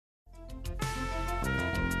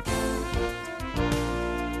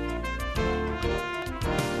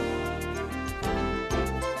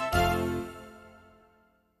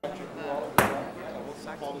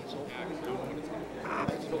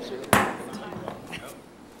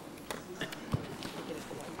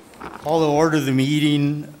Call to order the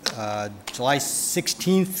meeting, July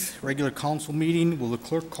 16th, regular council meeting. Will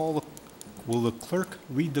the clerk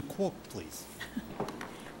read the quote, please?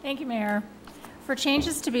 Thank you, Mayor. For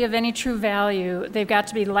changes to be of any true value, they've got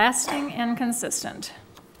to be lasting and consistent.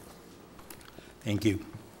 Thank you.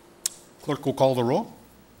 Clerk will call the roll.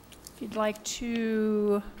 If you'd like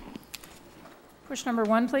to push number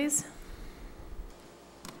 1, please.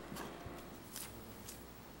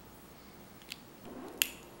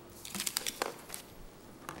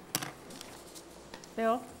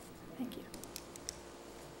 Bill, thank you.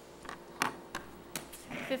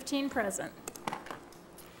 15 present.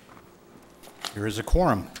 There is a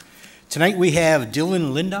quorum. Tonight we have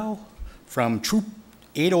Dylan Lindau from Troop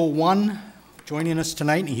 801 joining us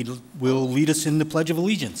tonight, and he will lead us in the Pledge of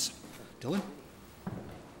Allegiance. Dylan?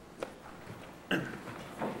 Up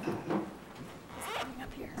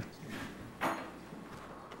here.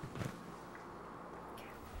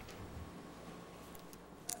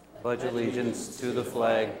 Pledge allegiance to the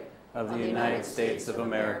flag of the United States of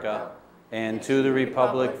America and to the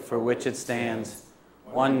republic for which it stands,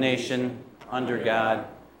 one nation, under God,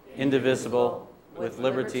 indivisible, with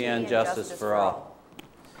liberty and justice for all.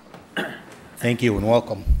 Thank you and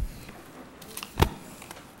welcome.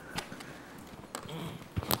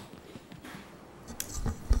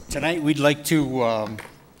 Tonight we'd like to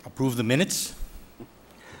approve the minutes.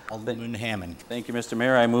 Alderman Hammond. Thank you, Mr.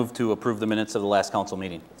 Mayor. I move to approve the minutes of the last council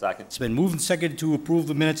meeting. Second. It's been moved and seconded to approve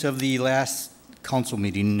the minutes of the last council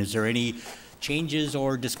meeting. Is there any changes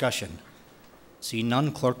or discussion? See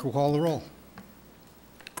none, clerk will call the roll.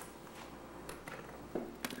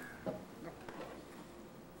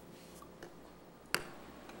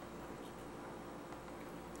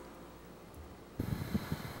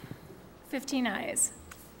 Fifteen ayes.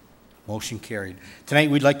 Motion carried. Tonight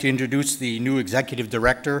we'd like to introduce the new executive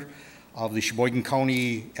director of the Sheboygan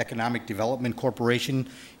County Economic Development Corporation.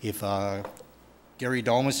 If Gary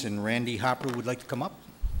Dalmas and Randy Hopper would like to come up.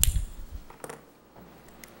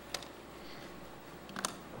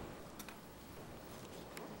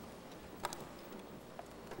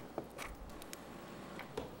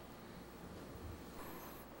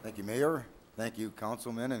 Thank you, Mayor. Thank you,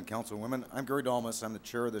 councilmen and councilwomen. I'm Gary Dalmas. I'm the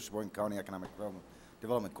chair of the Sheboygan County Economic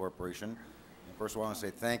Development Corporation. And first of all, I want to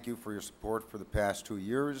say thank you for your support for the past 2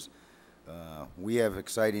 years. We have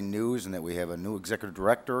exciting news in that we have a new executive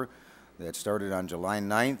director that started on July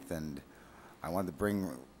 9th, and I wanted to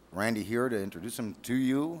bring Randy here to introduce him to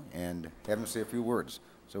you and have him say a few words.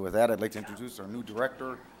 So with that, I'd like to introduce our new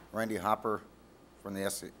director, Randy Hopper from the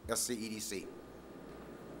SCEDC.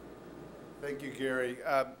 Thank you, Gary.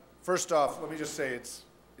 First off, let me just say it's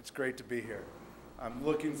great to be here. I'm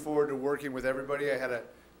looking forward to working with everybody. I had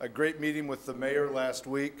a great meeting with the mayor last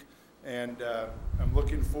week, and I'm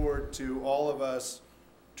looking forward to all of us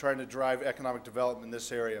trying to drive economic development in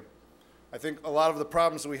this area. I think a lot of the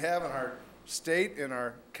problems that we have in our state and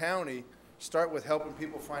our county start with helping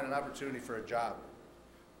people find an opportunity for a job.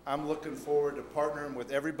 I'm looking forward to partnering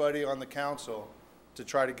with everybody on the council to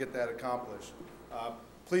try to get that accomplished.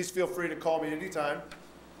 Please feel free to call me anytime.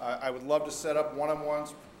 I would love to set up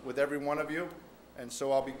one-on-ones with every one of you, and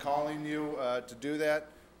so I'll be calling you to do that.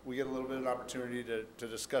 We get a little bit of an opportunity to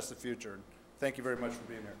discuss the future. Thank you very much for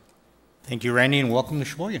being here. Thank you, Randy, and welcome to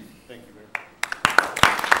Sheboygan. Thank you, Mayor.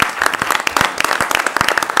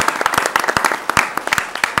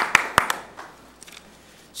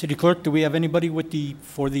 City Clerk, do we have anybody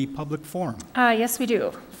for the public forum? Yes, we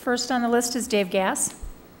do. First on the list is Dave Gass.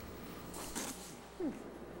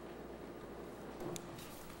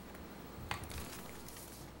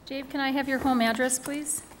 Dave, can I have your home address,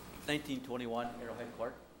 please? 1921 Arrowhead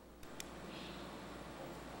Court.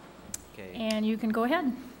 Okay. And you can go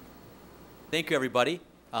ahead. Thank you, everybody.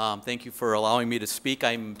 Thank you for allowing me to speak.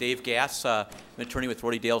 I'm Dave Gass, I'm an attorney with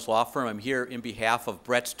Rody Dale's law firm. I'm here in behalf of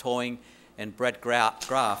Brett's Towing and Brett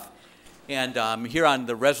Graff. And I'm here on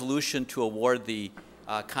the resolution to award the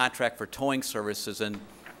contract for towing services. And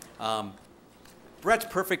Brett's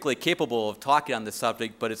perfectly capable of talking on this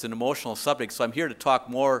subject, but it's an emotional subject, so I'm here to talk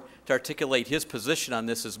more, to articulate his position on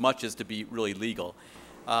this as much as to be really legal.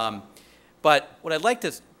 But what I'd like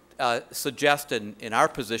to suggest in our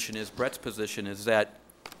position is, Brett's position, is that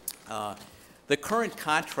the current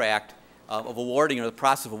contract of awarding, or the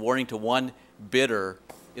process of awarding to one bidder,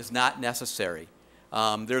 is not necessary.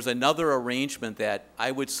 There's another arrangement that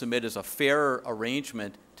I would submit as a fairer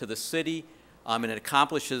arrangement to the city, and it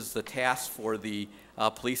accomplishes the task for the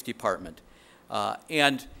police department.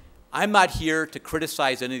 And I'm not here to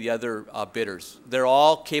criticize any of the other bidders. They're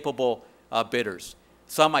all capable bidders.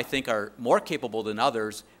 Some, I think, are more capable than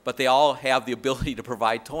others, but they all have the ability to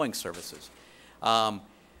provide towing services. But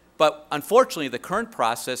But unfortunately, the current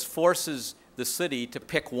process forces the city to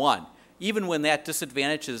pick one, even when that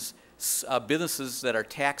disadvantages businesses that are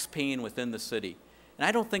tax-paying within the city. And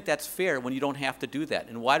I don't think that's fair when you don't have to do that.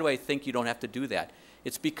 And why do I think you don't have to do that?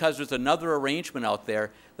 It's because there's another arrangement out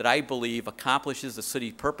there that I believe accomplishes the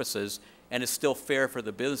city purposes and is still fair for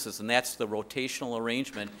the businesses, and that's the rotational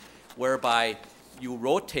arrangement, whereby you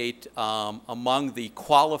rotate among the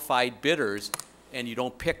qualified bidders and you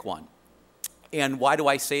don't pick one. And why do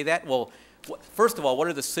I say that? Well, first of all, what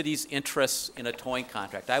are the city's interests in a towing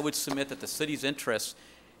contract? I would submit that the city's interests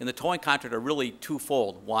in the towing contract are really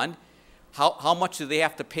twofold. One, how much do they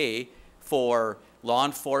have to pay for law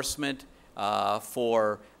enforcement,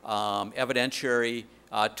 for evidentiary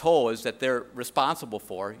tows that they're responsible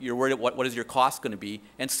for? You're worried what is your cost going to be?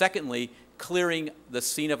 And secondly, clearing the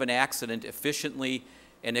scene of an accident efficiently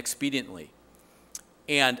and expediently.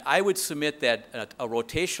 And I would submit that a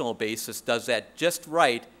rotational basis does that just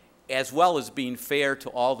right, as well as being fair to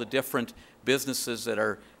all the different businesses that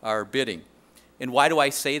are bidding. And why do I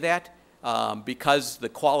say that? Because the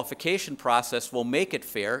qualification process will make it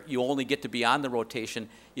fair. You only get to be on the rotation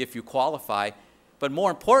if you qualify. But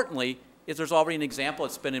more importantly, is there's already an example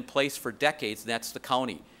that's been in place for decades, and that's the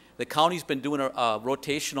county. The county's been doing a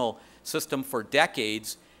rotational system for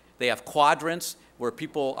decades. They have quadrants where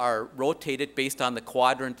people are rotated based on the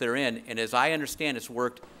quadrant they're in, and as I understand, it's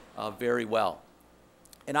worked very well.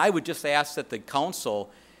 And I would just ask that the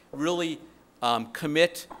council really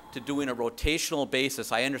commit to doing a rotational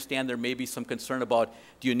basis. I understand there may be some concern about,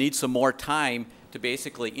 do you need some more time to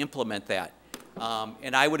basically implement that?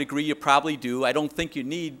 And I would agree you probably do. I don't think you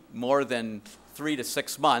need more than 3 to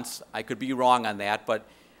 6 months. I could be wrong on that, but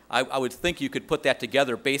I would think you could put that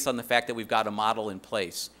together based on the fact that we've got a model in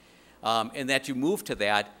place. And that you move to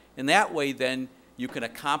that, and that way then you can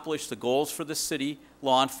accomplish the goals for the city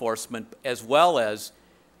law enforcement, as well as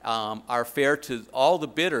are fair to all the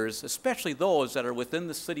bidders, especially those that are within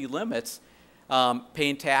the city limits,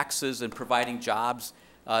 paying taxes and providing jobs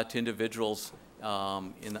to individuals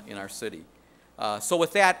in our city. So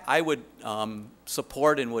with that, I would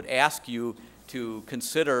support and would ask you to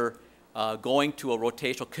consider committing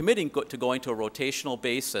to going to a rotational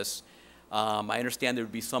basis. I understand there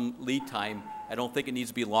would be some lead time. I don't think it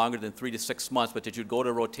needs to be longer than 3 to 6 months, but that you'd go to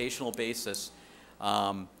a rotational basis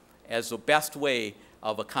as the best way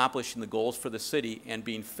of accomplishing the goals for the city and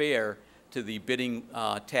being fair to the bidding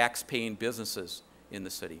tax-paying businesses in the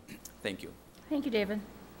city. Thank you. Thank you, David.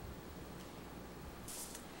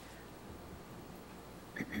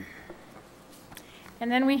 And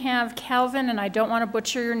then we have Calvin, and I don't want to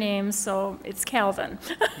butcher your name, so it's Calvin.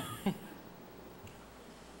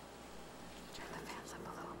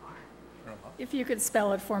 If you could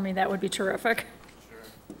spell it for me, that would be terrific. Sure.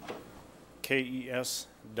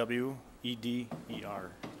 Kesweder.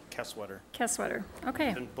 Kesweder. Kesweder.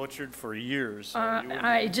 Okay. Been butchered for years. So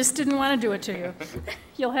I just didn't want to do it to you.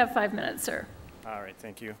 You'll have 5 minutes, sir. All right,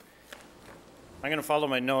 thank you. I'm going to follow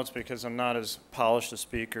my notes because I'm not as polished a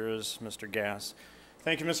speaker as Mr. Gass.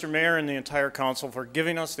 Thank you, Mr. Mayor, and the entire council for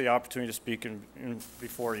giving us the opportunity to speak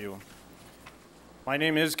before you. My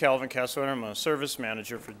name is Calvin Kesweder. I'm a service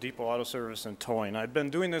manager for Depot Auto Service and Towing. I've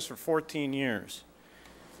been doing this for 14 years.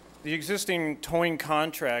 The existing towing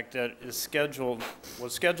contract that was scheduled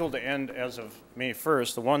to end as of May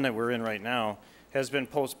 1st, the one that we're in right now, has been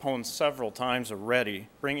postponed several times already,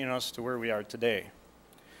 bringing us to where we are today.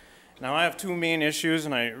 Now, I have two main issues,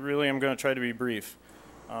 and I really am going to try to be brief.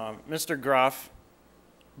 Mr. Groff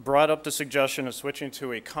brought up the suggestion of switching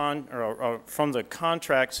to from the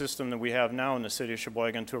contract system that we have now in the city of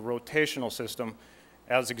Sheboygan to a rotational system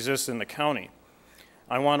as exists in the county.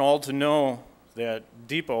 I want all to know that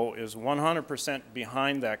Depot is 100%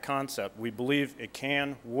 behind that concept. We believe it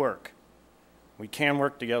can work. We can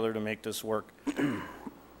work together to make this work.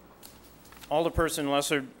 Alderperson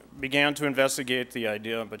Lesser began to investigate the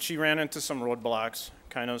idea, but she ran into some roadblocks,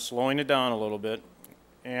 kind of slowing it down a little bit,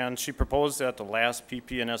 and she proposed at the last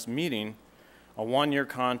PP&S meeting a 1-year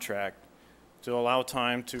contract to allow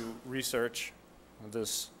time to research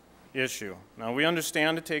this issue. Now, we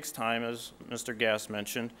understand it takes time, as Mr. Gass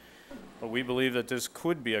mentioned, but we believe that this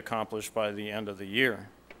could be accomplished by the end of the year.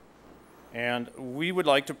 And we would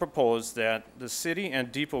like to propose that the city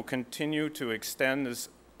and Depot continue to extend this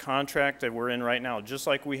contract that we're in right now, just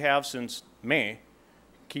like we have since May,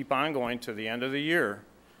 keep on going to the end of the year.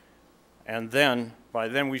 And then, by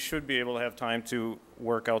then, we should be able to have time to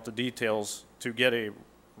work out the details to get a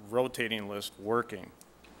rotating list working.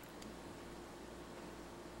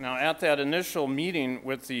 Now, at that initial meeting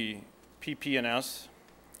with the PP&S,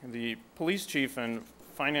 the police chief and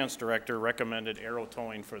finance director recommended aero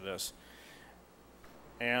towing for this.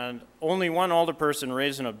 And only one alderperson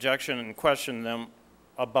raised an objection and questioned them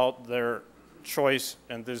about their choice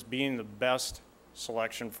and this being the best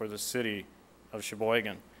selection for the city of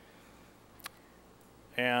Sheboygan.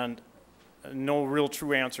 And no real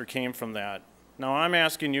true answer came from that. Now I'm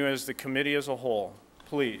asking you as the committee as a whole,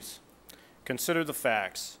 please consider the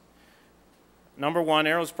facts. Number one,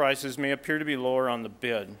 Arrow's prices may appear to be lower on the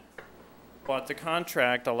bid, but the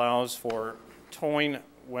contract allows for towing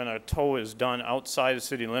when a tow is done outside of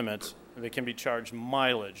city limits. They can be charged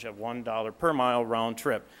mileage at $1 per mile round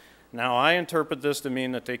trip. Now I interpret this to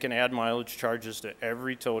mean that they can add mileage charges to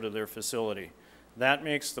every tow to their facility. That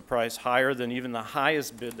makes the price higher than even the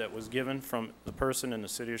highest bid that was given from the person in the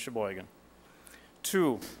city of Sheboygan.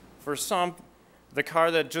 Two, for some, the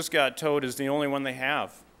car that just got towed is the only one they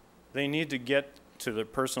have. They need to get to their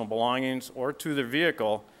personal belongings or to their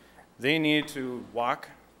vehicle. They need to walk,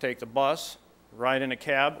 take the bus, ride in a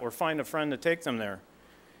cab, or find a friend to take them there.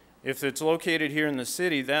 If it's located here in the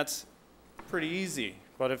city, that's pretty easy.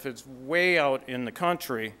 But if it's way out in the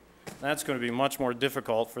country, that's going to be much more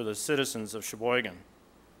difficult for the citizens of Sheboygan.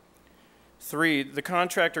 Three, the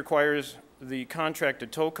contract requires the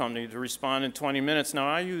contracted tow company to respond in 20 minutes. Now,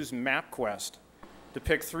 I use MapQuest to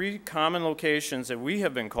pick 3 common locations that we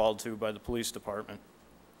have been called to by the police department.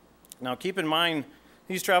 Now, keep in mind,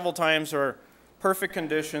 these travel times are perfect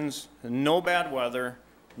conditions, no bad weather,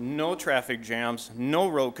 no traffic jams, no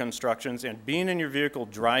road constructions, and being in your vehicle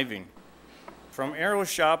driving. From Arrow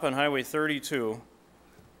Shop on Highway 32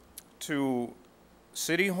 to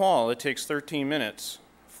City Hall, it takes 13 minutes.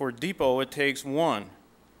 For Depot, it takes 1.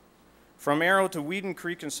 From Arrow to Whedon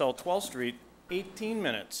Creek and South 12th Street, 18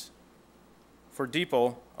 minutes. For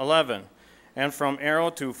Depot, 11. And from Arrow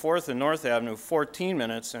to 4th and North Avenue, 14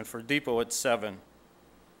 minutes, and for Depot, it's 7.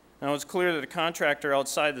 Now, it's clear that a contractor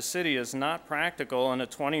outside the city is not practical, and a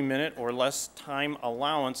 20-minute or less time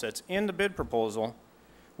allowance that's in the bid proposal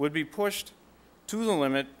would be pushed to the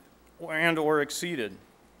limit and or exceeded.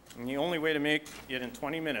 And the only way to make it in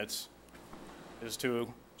 20 minutes is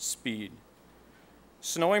to speed.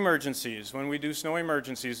 Snow emergencies. When we do snow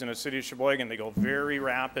emergencies in the city of Sheboygan, they go very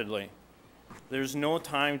rapidly. There's no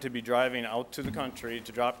time to be driving out to the country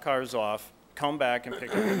to drop cars off, come back and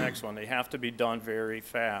pick up the next one. They have to be done very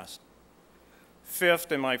fast.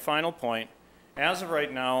 Fifth, and my final point, as of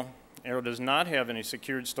right now, Arrow does not have any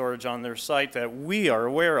secured storage on their site that we are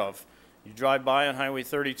aware of. You drive by on Highway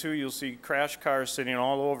 32, you'll see crash cars sitting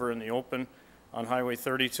all over in the open on Highway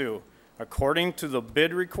 32. According to the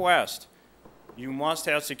bid request, you must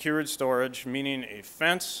have secured storage, meaning a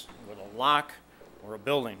fence with a lock or a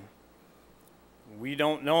building. We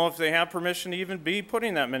don't know if they have permission to even be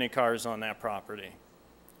putting that many cars on that property.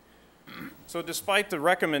 So despite the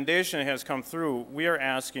recommendation that has come through, we are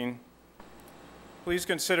asking, please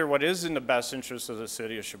consider what is in the best interest of the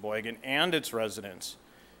city of Sheboygan and its residents.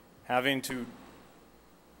 Having to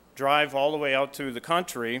drive all the way out to the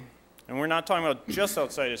country, and we're not talking about just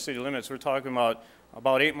outside the city limits, we're talking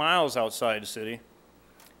about 8 miles outside the city,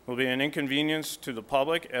 will be an inconvenience to the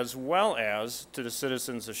public as well as to the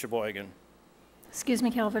citizens of Sheboygan. Excuse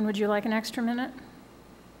me, Calvin, would you like an extra minute?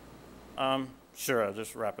 Sure, I'll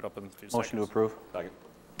just wrap it up in a few seconds. Motion to approve. Second.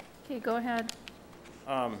 Okay, go ahead.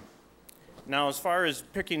 Now, as far as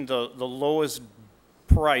picking the lowest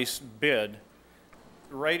price bid,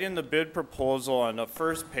 right in the bid proposal on the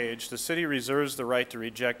first page, the city reserves the right to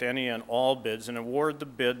reject any and all bids and award the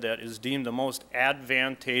bid that is deemed the most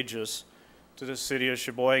advantageous to the city of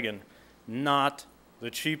Sheboygan, not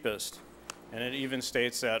the cheapest. And it even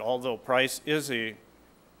states that although price is a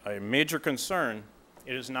major concern,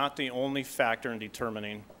 it is not the only factor in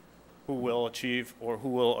determining who will achieve or who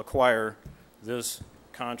will acquire this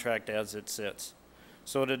contract as it sits.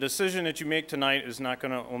 So the decision that you make tonight is not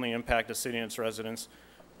going to only impact the city and its residents,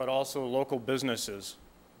 but also local businesses,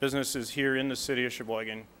 businesses here in the city of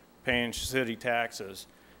Sheboygan paying city taxes,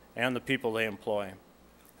 and the people they employ.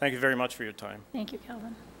 Thank you very much for your time. Thank you,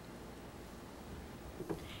 Calvin.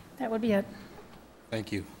 That would be it.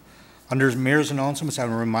 Thank you. Under mayor's announcements, I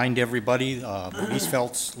want to remind everybody, East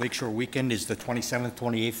Phelps Lakeshore Weekend is the 27th,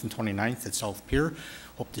 28th, and 29th at South Pier.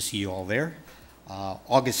 Hope to see you all there.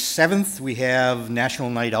 August 7th, we have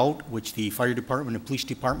National Night Out, which the Fire Department and Police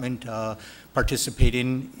Department participate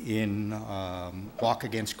in Walk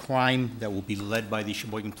Against Crime that will be led by the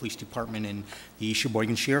Sheboygan Police Department and the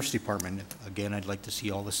Sheboygan Sheriff's Department. Again, I'd like to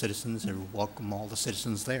see all the citizens and welcome all the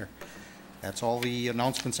citizens there. That's all the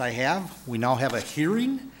announcements I have. We now have a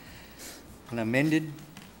hearing on amended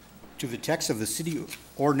to the text of the city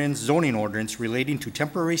ordinance, zoning ordinance relating to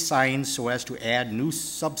temporary signs so as to add new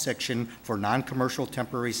subsection for non-commercial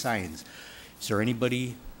temporary signs. Is there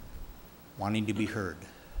anybody wanting to be heard?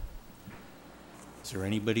 Is there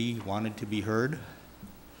anybody wanted to be heard?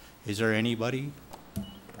 Is there anybody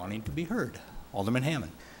wanting to be heard? Alderman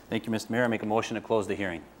Hammond. Thank you, Mr. Mayor. I make a motion to close the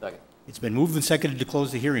hearing. Second. It's been moved and seconded to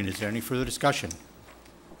close the hearing. Is there any further discussion?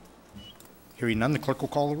 Hearing none, the clerk will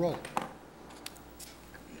call the roll.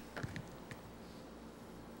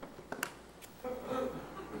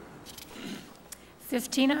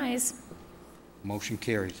 Fifteen ayes. Motion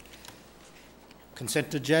carries.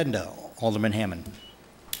 Consent agenda, Alderman Hammond.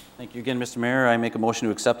 Thank you again, Mr. Mayor. I make a motion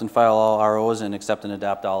to accept and file all ROs and accept and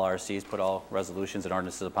adopt all RCs, put all resolutions and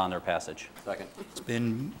ordinances upon their passage. Second. It's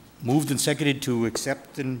been moved and seconded to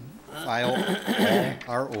accept and file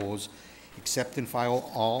all ROs, accept and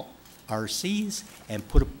file all RCs, and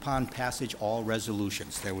put upon passage all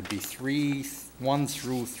resolutions. There would be 3-1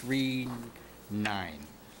 through 3-9.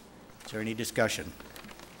 Is there any discussion?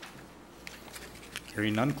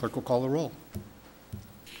 Hearing none, clerk will call the roll.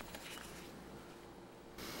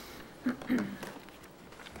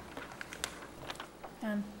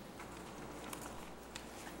 Done.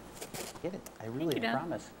 Get it? I really you, Don.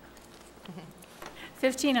 promise.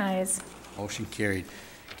 15 ayes. Motion carried.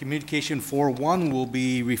 Communication 4-1 will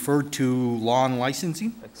be referred to law and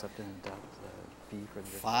licensing. Accept and adopt B for the...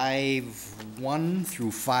 5-1 through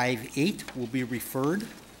 5-8 will be referred,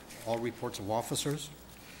 all reports of officers.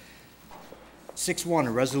 6-1,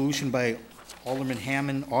 a resolution by Alderman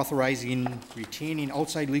Hammond authorizing retaining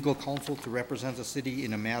outside legal counsel to represent the city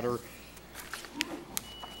in a matter.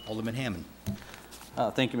 Alderman Hammond.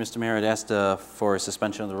 Thank you, Mr. Mayor. I'd ask for a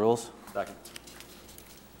suspension of the rules. Second.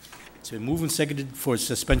 It's been moved and seconded for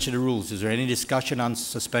suspension of rules. Is there any discussion on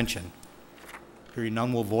suspension? Hearing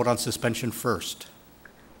none, we'll vote on suspension first.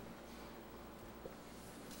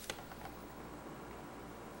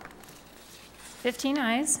 Fifteen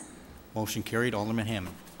ayes. Motion carried. Alderman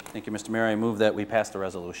Hammond. Thank you, Mr. Mayor. I move that we pass the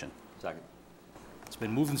resolution. Second. It's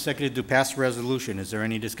been moved and seconded to pass the resolution. Is there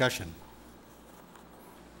any discussion?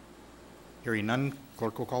 Hearing none,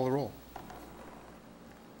 clerk will call the roll.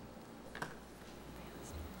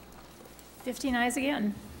 15 ayes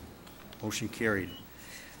again. Motion carried.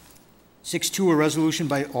 6-2, a resolution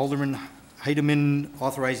by Alderman Heidemann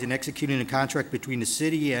authorizing executing a contract between the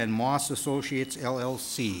city and Moss Associates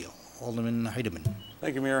LLC. Alderman Heidemann.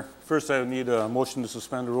 Thank you, Mayor. First, I would need a motion to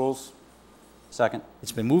suspend the rules. Second.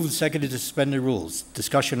 It's been moved and seconded to suspend the rules.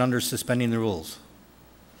 Discussion under suspending the rules.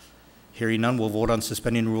 Hearing none, we'll vote on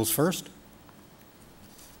suspending the rules first.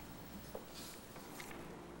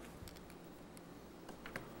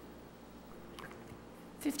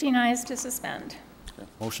 Fifteen ayes to suspend.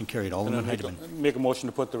 Motion carried. And Alderman then Heidemann. make a motion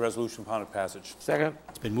to put the resolution upon its passage. Second.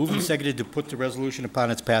 It's been moved and seconded to put the resolution upon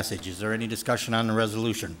its passage. Is there any discussion on the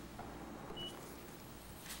resolution?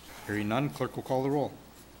 Hearing none, clerk will call the roll.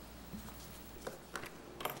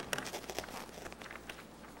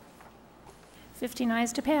 Fifteen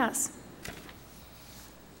ayes to pass.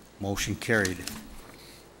 Motion carried.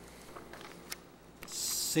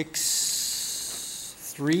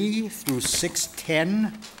 6-3 through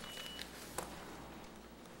 6-10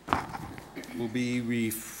 will be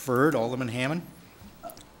referred. Alderman Hammond.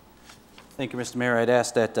 Thank you, Mr. Mayor. I'd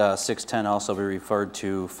ask that 610 also be referred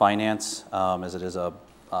to finance, as it is a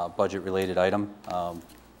budget-related item.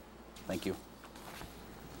 Thank you.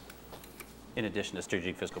 In addition to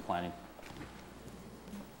strategic fiscal planning.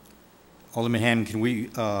 Alderman Hammond, can we,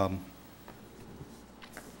 I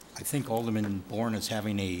think Alderman Bourne is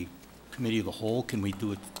having a committee of the whole. Can we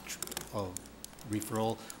do a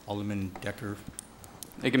referral? Alderman Decker.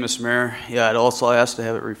 Thank you, Mr. Mayor. Yeah, I'd also ask to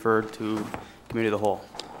have it referred to Committee of the Whole.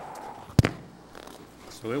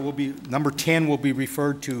 So it will be, number 10 will be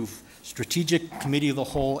referred to Strategic Committee of the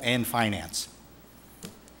Whole and Finance.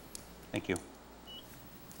 Thank you.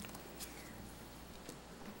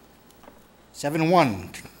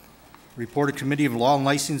 7-1, report of Committee of Law and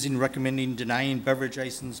Licensing recommending denying beverage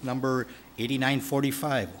license number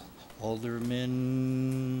 8945.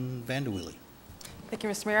 Alderman Vanderwille. Thank you,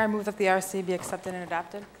 Mr. Mayor. I move that the RC be accepted and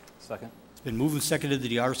adopted. Second. It's been moved and seconded that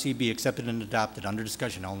the RC be accepted and adopted. Under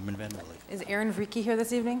discussion, Alderman Vanderwille. Is Erin Vriki here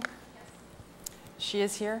this evening? She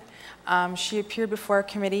is here. She appeared before our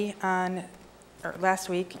committee last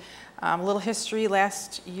week. A little history,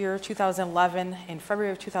 last year, 2011, in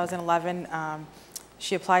February of 2011,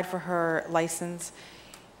 she applied for her license.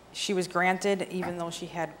 She was granted, even though she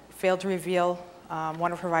had failed to reveal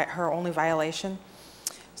one of her only violation.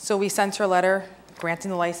 So we sent her a letter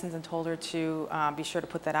granting the license and told her to be sure to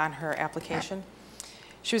put that on her application.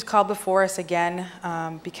 She was called before us again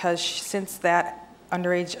because since that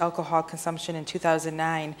underage alcohol consumption in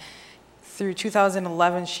 2009, through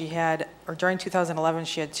 2011, she had during 2011,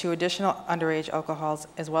 she had 2 additional underage alcohols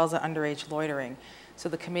as well as an underage loitering. So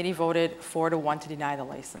the committee voted 4-1 to deny the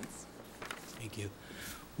license. Thank you.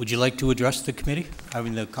 Would you like to address the committee,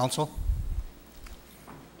 the council?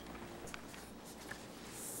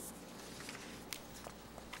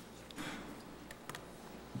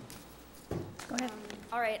 Go ahead.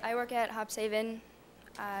 All right, I work at Hopshaven.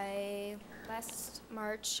 Last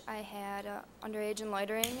March, I had underage and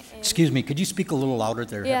loitering. Excuse me, could you speak a little louder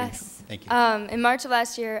there? Yes. Thank you. In March of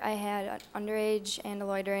last year, I had underage and a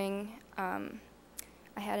loitering.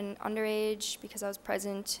 I had an underage because I was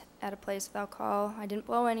present at a place with alcohol. I didn't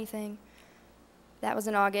blow anything. That was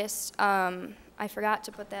in August. I forgot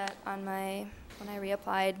to put that on when I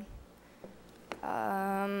reapplied.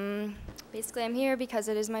 Basically, I'm here because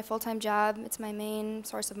it is my full-time job. It's my main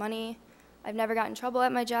source of money. I've never gotten in trouble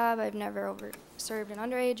at my job. I've never over-served an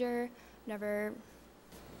underager.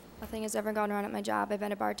 Nothing has ever gone wrong at my job. I've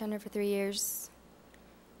been a bartender for 3 years.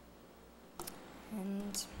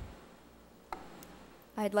 And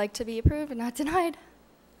I'd like to be approved and not denied.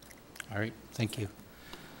 All right, thank you.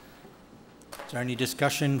 Is there any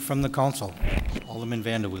discussion from the council? Alderman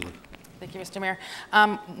Vanderwiller. Thank you, Mr. Mayor.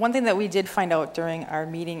 One thing that we did find out during our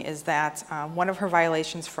meeting is that one of her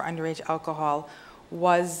violations for underage alcohol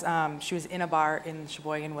was she was in a bar in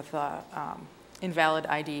Sheboygan with a invalid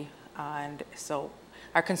ID. And so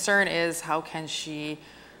our concern is how can she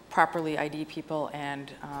properly ID people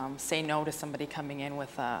and say no to somebody coming in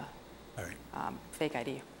with a fake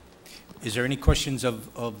ID. Is there any questions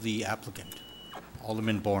of the applicant?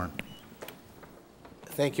 Alderman Bourne.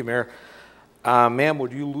 Thank you, Mayor. Ma'am,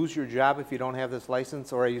 would you lose your job if you don't have this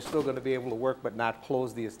license, or are you still going to be able to work but not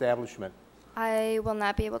close the establishment? I will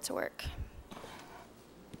not be able to work.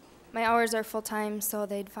 My hours are full-time, so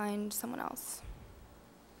they'd find someone else.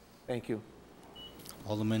 Thank you.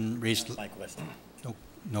 Alderman Reese. My question.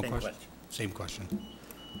 No question? Same question.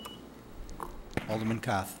 Alderman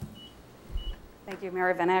Koth. Thank you,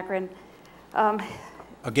 Mayor Van Akkeren.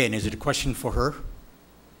 Again, is it a question for her?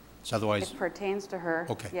 So otherwise, it pertains to her.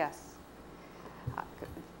 Okay. Yes.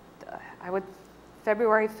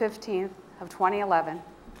 February 15th of 2011,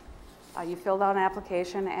 you filled out an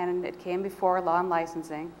application and it came before Law and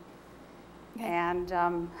Licensing. Okay. And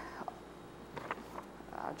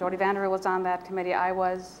Jody Vanderer was on that committee. I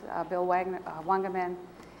was, Bill Wangeman,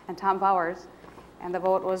 and Tom Bowers, and the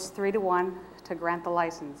vote was 3-1 to grant the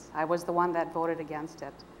license. I was the one that voted against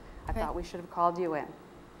it. I thought we should have called you in.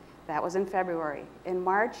 That was in February. In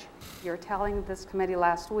March, you're telling this committee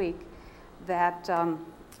last week that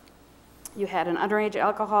you had an underage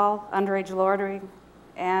alcohol, underage loitering,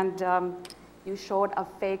 and you showed a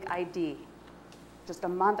fake ID. Just a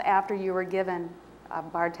month after you were given a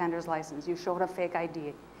bartender's license, you showed a fake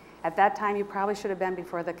ID. At that time, you probably should have been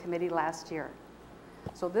before the committee last year.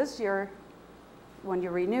 So this year, when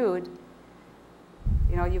you renewed,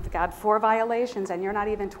 you know, you've got 4 violations, and you're not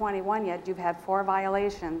even 21 yet. You've had 4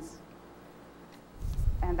 violations,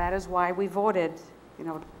 and that is why we voted, you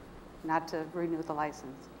know, not to renew the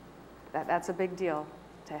license. That's a big deal,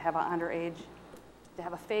 to have an underage, to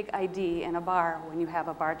have a fake ID in a bar when you have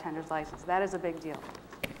a bartender's license. That is a big deal.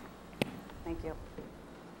 Thank you.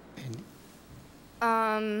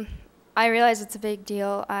 I realize it's a big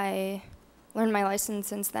deal. I learned my license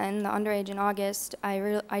since then, the underage in August.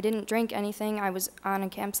 I didn't drink anything. I was on a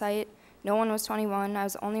campsite. No one was 21. I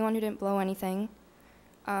was the only one who didn't blow anything.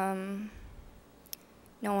 No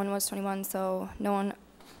one was 21, so no one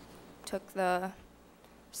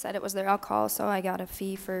said it was their alcohol, so I got a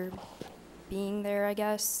fee for being there, I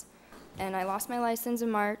guess. And I lost my license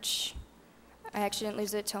in March. I actually didn't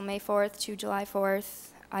lose it till May 4th to July 4th.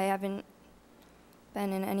 I haven't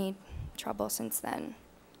been in any trouble since then.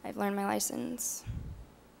 I've learned my license,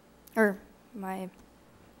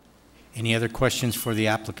 Any other questions for the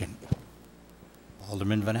applicant?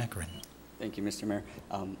 Alderman Van Akkeren. Thank you, Mr. Mayor.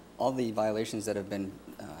 All the violations that have been,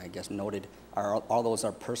 I guess, noted, all those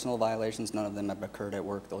are personal violations? None of them have occurred at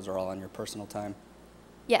work? Those are all on your personal time?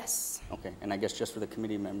 Yes. Okay, and I guess just for the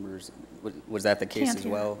committee members, was that the case as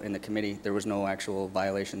well in the committee? There was no actual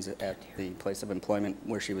violations at the place of employment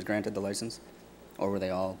where she was granted the license? Or were they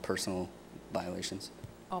all personal violations?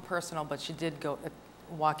 All personal, but she did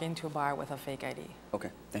walk into a bar with a fake ID.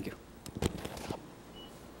 Okay, thank you.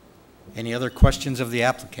 Any other questions of the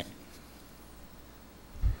applicant?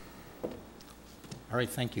 All right,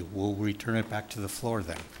 thank you. We'll return it back to the floor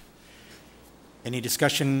then. Any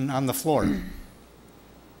discussion on the floor?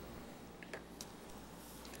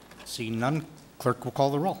 Seeing none, clerk will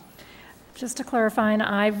call the roll. Just to clarify, an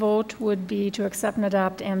aye vote would be to accept and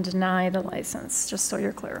adopt and deny the license, just so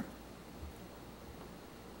you're clear.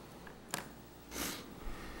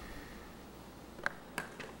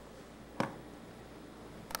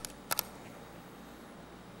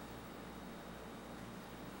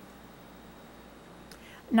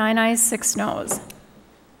 9 ayes, 6 noes.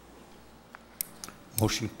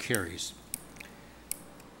 Motion carries.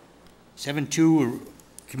 7.2,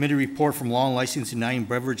 committee report from Law and Licensing denying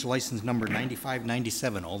beverage license number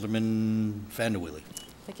 9597. Alderman Vanderwille.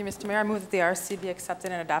 Thank you, Mr. Mayor. I move that the RC be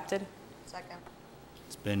accepted and adopted. Second.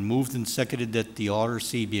 It's been moved and seconded that the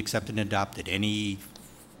RC be accepted and adopted. Any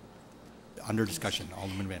under discussion?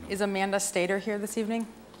 Alderman Vanderwille. Is Amanda Stater here this evening?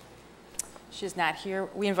 She is not here.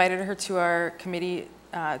 We invited her to our committee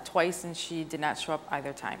twice, and she did not show up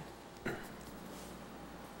either time.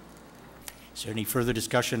 Is there any further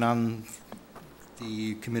discussion on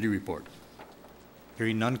the committee report?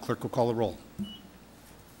 Hearing none, clerk will call the roll.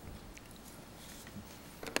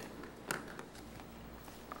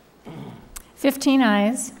 Fifteen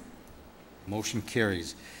ayes. Motion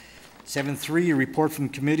carries. 7.3, a report from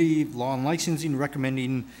Committee Law and Licensing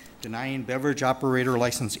recommending denying beverage operator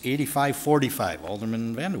license 8545.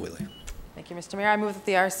 Alderman Vanderwille. Thank you, Mr. Mayor. I move that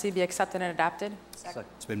the RC be accepted and adopted. Second.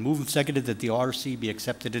 It's been moved and seconded that the RC be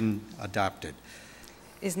accepted and adopted.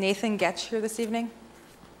 Is Nathan Getch here this evening?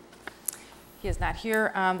 He is not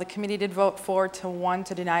here. The committee did vote 4-1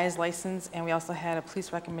 to deny his license, and we also had a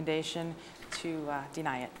police recommendation to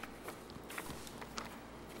deny it.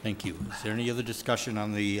 Thank you. Is there any other discussion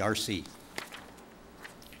on the RC?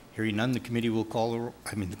 Hearing none, the committee will call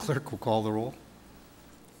the, the clerk will call the roll.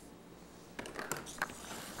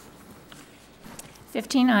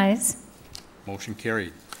 15 ayes. Motion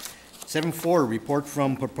carried. 7.4, report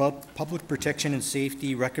from Public Protection and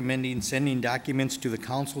Safety recommending sending documents to the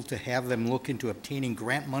council to have them look into obtaining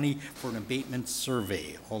grant money for an abatement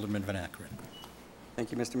survey. Alderman Van Akkeren.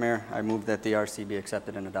 Thank you, Mr. Mayor. I move that the RC be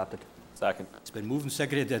accepted and adopted. Second. It's been moved and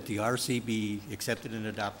seconded that the RC be accepted and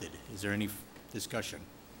adopted. Is there any discussion?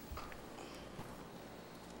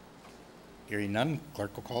 Hearing none,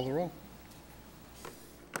 clerk will call the roll.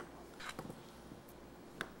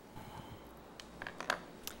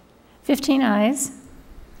 Fifteen ayes.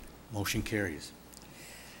 Motion carries.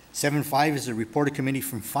 7.5 is a report of committee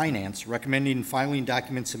from Finance recommending filing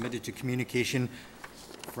documents submitted to communication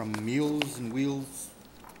from Meals on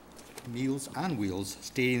Wheels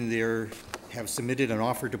stating they have submitted an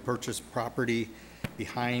offer to purchase property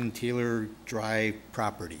behind Taylor Drive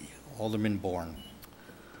property. Alderman Bourne.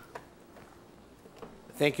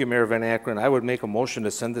 Thank you, Mayor Van Akkeren. I would make a motion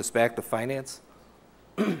to send this back to Finance.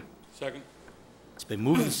 Second. It's been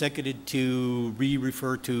moved and seconded to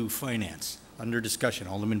re-refer to Finance. Under discussion,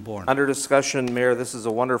 Alderman Bourne. Under discussion, Mayor, this is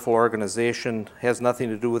a wonderful organization. Has nothing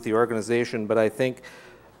to do with the organization, but I think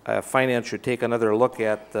Finance should take another look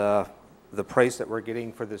at the price that we're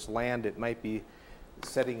getting for this land. It might be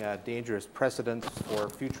setting a dangerous precedent for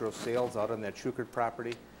future sales out on that Schukert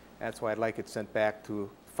property. That's why I'd like it sent back to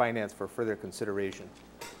Finance for further consideration.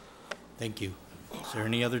 Thank you. Is there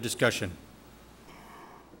any other discussion?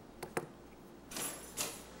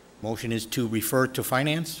 Motion is to refer to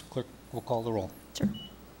Finance. Clerk will call the roll. Sure.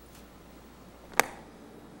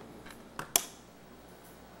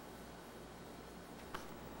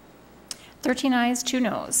 Thirteen ayes, 2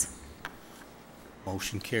 noes.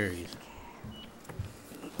 Motion carries.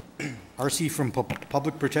 RC from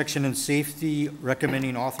Public Protection and Safety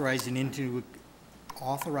recommending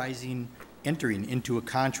entering into a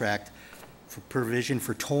contract for provision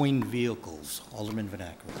for towing vehicles. Alderman Van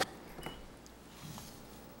Akkeren.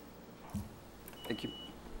 Thank you.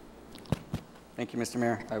 Thank you, Mr.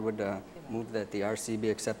 Mayor. I would move that the RC be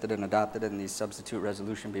accepted and adopted and the substitute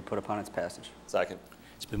resolution be put upon its passage. Second.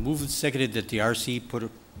 It's been moved and seconded that the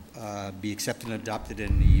RC be accepted and adopted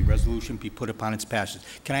and the resolution be put upon its passage.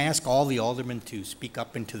 Can I ask all the aldermen to speak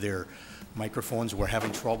up into their microphones? We're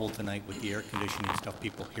having trouble tonight with the air conditioning and stuff,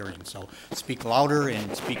 people hearing. So speak louder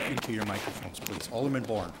and speak into your microphones, please. Alderman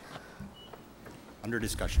Bourne. Under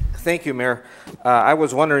discussion. Thank you, Mayor. I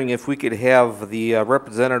was wondering if we could have the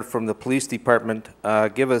representative from the police department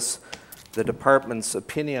give us the department's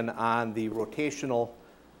opinion on the rotational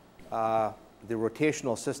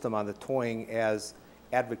system on the towing as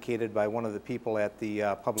advocated by one of the people at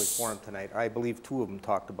the public forum tonight. I believe 2 of them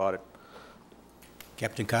talked about it.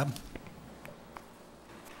 Captain Cobb.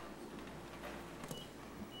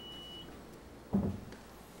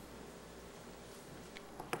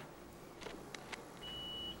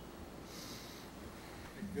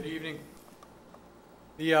 Good evening.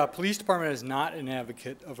 The police department is not an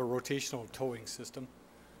advocate of a rotational towing system.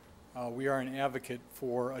 We are an advocate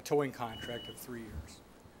for a towing contract of 3 years.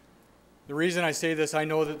 The reason I say this, I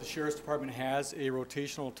know that the Sheriff's Department has a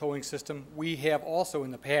rotational towing system. We have also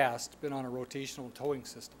in the past been on a rotational towing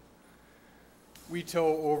system. We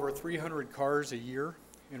tow over 300 cars a year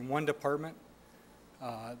in one department.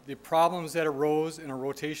 The problems that arose in a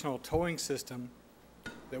rotational towing system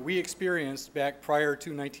that we experienced back prior to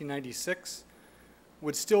 1996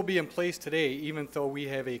 would still be in place today, even though we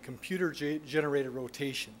have a computer-generated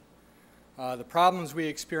rotation. The problems we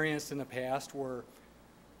experienced in the past were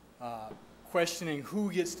questioning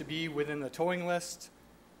who gets to be within the towing list.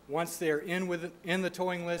 Once they're in the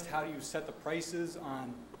towing list, how do you set the prices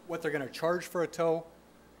on what they're going to charge for a tow?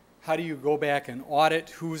 How do you go back and audit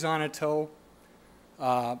who's on a tow?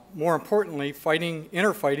 More importantly,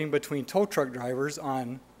 interfighting between tow truck drivers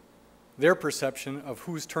on their perception of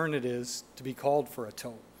whose turn it is to be called for a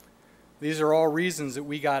tow. These are all reasons that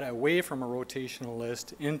we got away from a rotational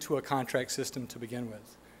list into a contract system to begin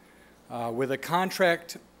with. With a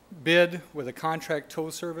contract bid, with a contract tow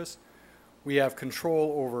service, we have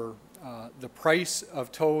control over the price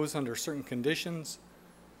of tows under certain conditions,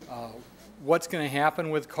 what's going to happen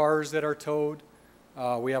with cars that are towed.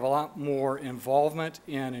 We have a lot more involvement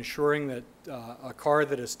in ensuring that a car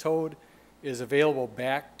that is towed is available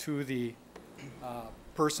back to the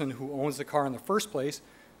person who owns the car in the first place,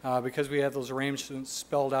 because we have those arrangements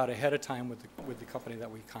spelled out ahead of time with the company that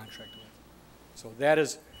we contract with. So that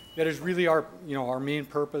is really our main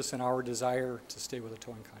purpose and our desire to stay with a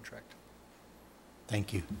towing contract.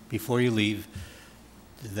 Thank you. Before you leave,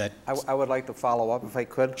 I would like to follow up if I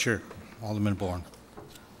could. Sure. Alderman Bourne.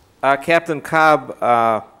 Captain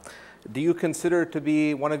Cobb, do you consider it to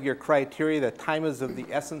be one of your criteria that time is of the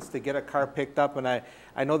essence to get a car picked up? And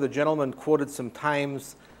I know the gentleman quoted some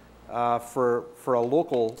times for a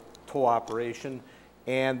local tow operation.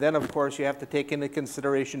 And then, of course, you have to take into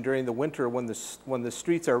consideration during the winter when the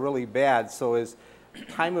streets are really bad. So is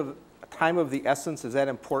time of the essence, is that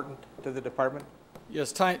important to the department?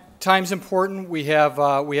 Yes, time's important. We have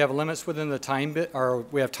limits within the time bid, or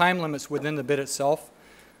we have time limits within the bid itself.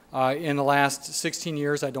 In the last 16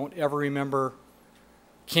 years, I don't ever remember,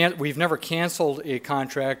 we've never canceled a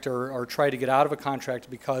contract or tried to get out of a contract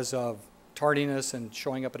because of tardiness and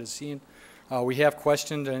showing up at a scene. We have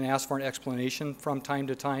questioned and asked for an explanation from time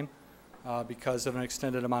to time because of an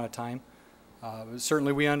extended amount of time.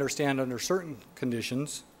 Certainly we understand under certain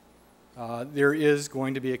conditions there is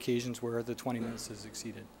going to be occasions where the 20 minutes is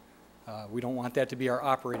exceeded. We don't want that to be our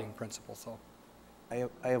operating principle. So, I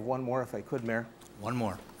have one more if I could, Mayor. One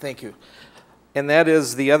more. Thank you. And that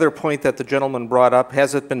is the other point that the gentleman brought up.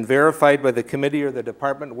 Has it been verified by the committee or the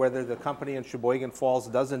department whether the company in Sheboygan Falls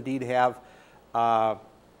does indeed have a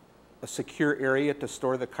secure area to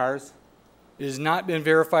store the cars? It has not been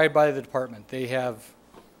verified by the department. They have,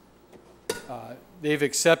 they've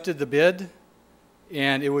accepted the bid,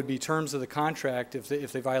 and it would be terms of the contract. If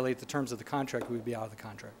they violate the terms of the contract, we would be out of the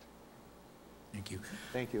contract. Thank you.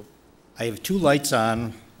 Thank you. I have two lights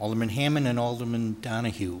on, Alderman Hammond and Alderman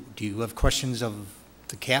Donahue. Do you have questions of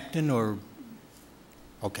the captain or?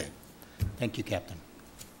 Okay. Thank you, Captain.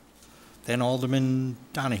 Then Alderman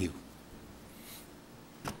Donahue.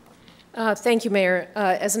 Thank you, Mayor.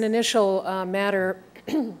 As an initial matter,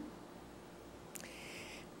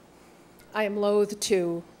 I am loath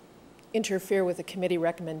to interfere with a committee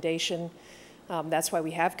recommendation. That's why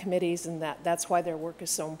we have committees, and that's why their work is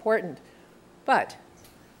so important. But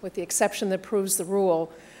with the exception that proves the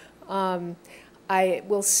rule, I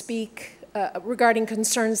will speak regarding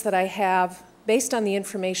concerns that I have based on the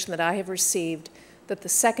information that I have received, that the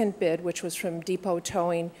second bid, which was from Depot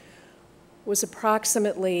Towing, was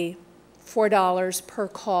approximately $4 per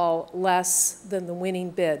call less than the winning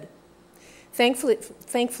bid.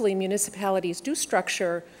 Thankfully, municipalities do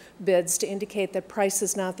structure bids to indicate that price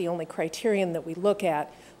is not the only criterion that we look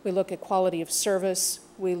at. We look at quality of service.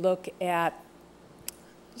 We look at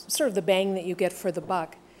sort of the bang that you get for the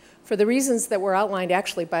buck. For the reasons that were outlined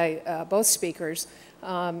actually by both speakers,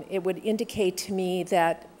 it would indicate to me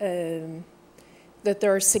that that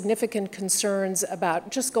there are significant concerns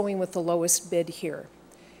about just going with the lowest bid here.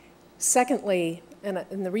 Secondly, and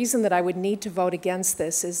the reason that I would need to vote against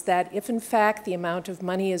this is that if in fact the amount of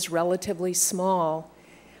money is relatively small,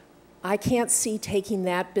 I can't see taking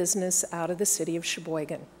that business out of the city of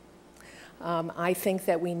Sheboygan. I think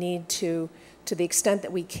that we need to the extent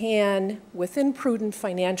that we can, within prudent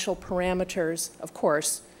financial parameters, of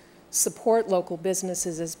course, support local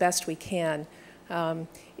businesses as best we can.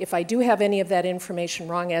 If I do have any of that information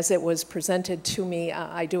wrong as it was presented to me,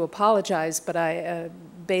 I do apologize, but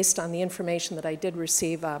based on the information that I did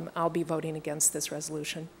receive, I'll be voting against this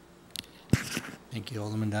resolution. Thank you,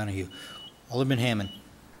 Alderman Donahue. Alderman Hammond.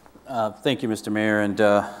 Thank you, Mr. Mayor, and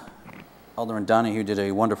Alderman Donahue did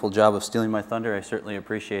a wonderful job of stealing my thunder. I certainly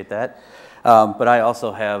appreciate that. But I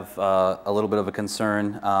also have a little bit of a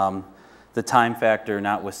concern. The time factor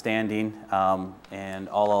notwithstanding, and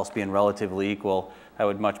all else being relatively equal, I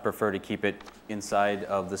would much prefer to keep it inside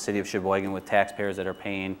of the city of Sheboygan with taxpayers that are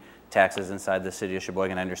paying taxes inside the city of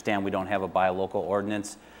Sheboygan. I understand we don't have a buy local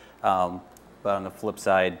ordinance, but on the flip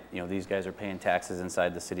side, these guys are paying taxes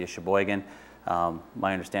inside the city of Sheboygan.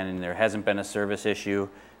 My understanding, there hasn't been a service issue,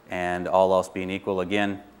 and all else being equal,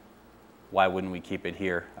 again, why wouldn't we keep it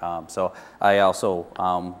here? So I also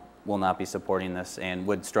will not be supporting this and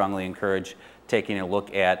would strongly encourage taking a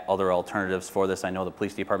look at other alternatives for this. I know the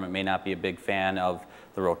police department may not be a big fan of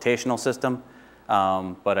the rotational system,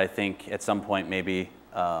 but I think at some point maybe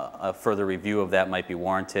a further review of that might be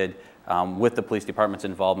warranted with the police department's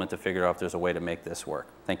involvement to figure out if there's a way to make this work.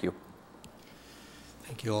 Thank you.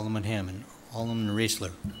 Thank you, Alderman Hammond. Alderman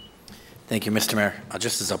Raisler. Thank you, Mr. Mayor.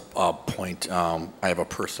 Just as a point, I have a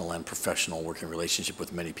personal and professional working relationship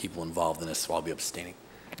with many people involved in this, so I'll be abstaining.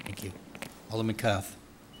 Thank you. Alderman Koff.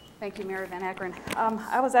 Thank you, Mayor Van Akkeren.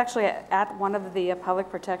 I was actually at one of the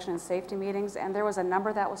public protection and safety meetings, and there was a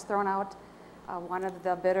number that was thrown out. One of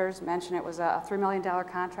the bidders mentioned it was a $3 million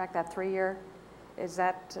contract, that 3-year. Does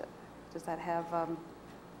that have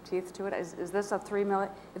teeth to it? Is this a $3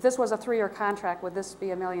 million? If this was a 3-year contract, would this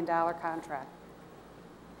be a $1 million contract?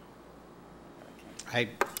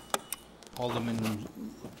 Alderman,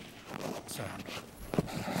 sorry.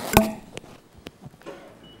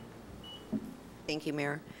 Thank you,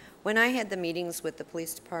 Mayor. When I had the meetings with the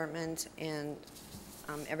police department and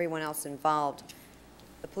everyone else involved,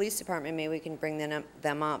 the police department, maybe we can bring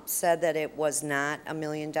them up, said that it was not a $1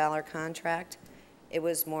 million contract. It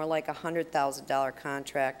was more like a $100,000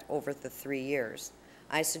 contract over the 3 years.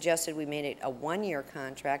 I suggested we made it a 1-year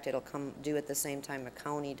contract. It'll come due at the same time the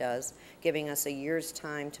county does, giving us a year's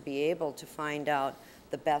time to be able to find out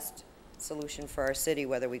the best solution for our city,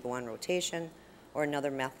 whether we go on rotation or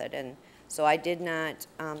another method. And so I did not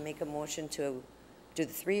make a motion to do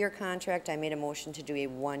the 3-year contract. I made a motion to do a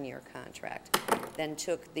 1-year contract. Then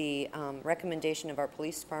took the recommendation of our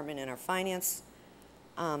police department and our finance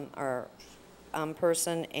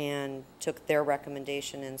person and took their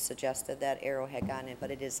recommendation and suggested that Arrow had gotten it, but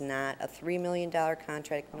it is not a $3 million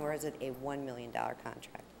contract, nor is it a $1 million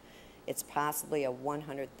contract. It's possibly a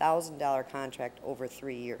 $100,000 contract over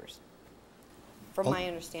 3 years. From my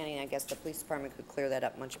understanding, I guess the police department could clear that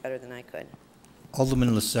up much better than I could. Alderman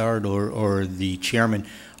Lassard or the chairman,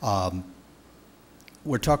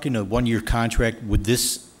 we're talking a 1-year contract. Would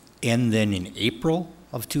this end then in April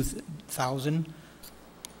of 2000?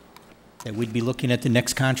 That we'd be looking at the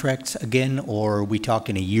next contracts again, or are we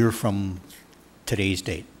talking a year from today's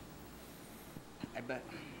date? I bet.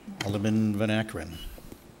 Alderman Van Akkeren.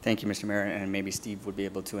 Thank you, Mr. Mayor, and maybe Steve would be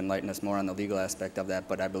able to enlighten us more on the legal aspect of that,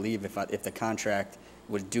 but I believe if the contract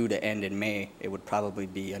was due to end in May, it would probably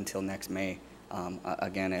be until next May.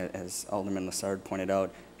 Again, as Alderman Lassard pointed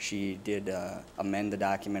out, she did amend the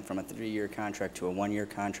document from a 3-year contract to a 1-year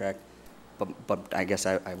contract. But I guess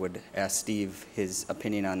I would ask Steve his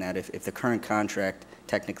opinion on that. If the current contract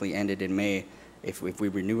technically ended in May, if we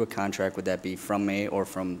renew a contract, would that be from May or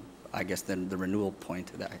from, I guess, the renewal point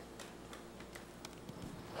of that?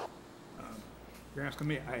 You're asking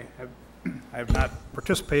me. I have not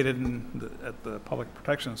participated at the public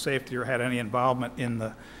protection and safety or had any involvement in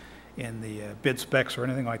the bid specs or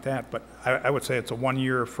anything like that. But I would say it's a 1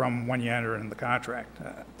 year from when you enter in the contract.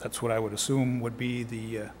 That's what I would assume would be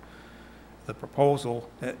the proposal.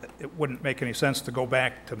 It wouldn't make any sense to go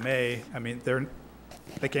back to May. I mean,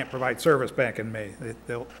 they can't provide service back in May.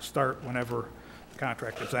 They'll start whenever the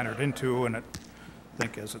contract is entered into, and I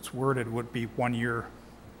think as it's worded would be 1 year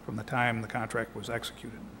from the time the contract was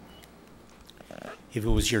executed. If it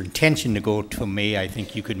was your intention to go to May, I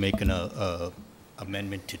think you could make an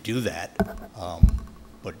amendment to do that.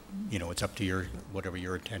 But, it's up to whatever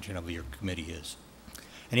your intention of your committee is.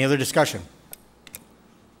 Any other discussion?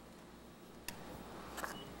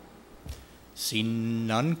 Seeing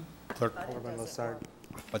none, clerk. Alderman Lassard.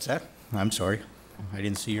 What's that? I'm sorry. I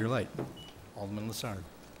didn't see your light. Alderman Lassard.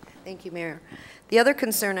 Thank you, Mayor. The other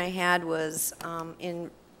concern I had was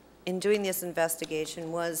in doing this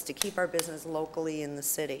investigation was to keep our business locally in the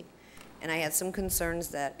city. And I had some concerns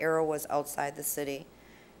that Arrow was outside the city.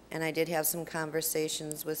 And I did have some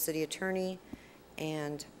conversations with city attorney,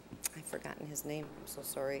 and I've forgotten his name. I'm so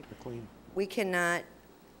sorry. McLean. We cannot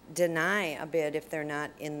deny a bid if they're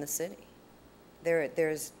not in the city.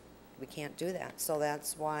 We can't do that. So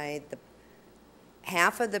that's why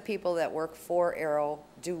half of the people that work for Arrow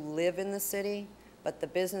do live in the city, but the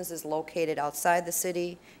business is located outside the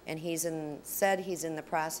city, and said he's in the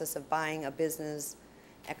process of buying a business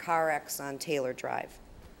at CarX on Taylor Drive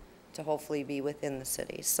to hopefully be within the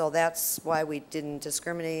city. So that's why we didn't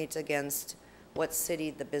discriminate against what city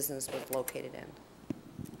the business was located in.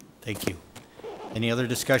 Thank you. Any other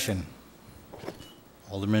discussion?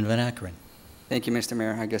 Alderman Van Akkeren. Thank you, Mr.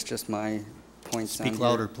 Mayor. I guess just my points on Speak here.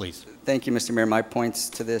 louder, please. Thank you, Mr. Mayor. My points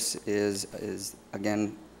to this is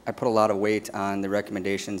again, I put a lot of weight on the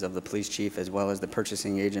recommendations of the police chief as well as the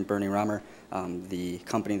purchasing agent, Bernie Romer. The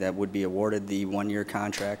company that would be awarded the one-year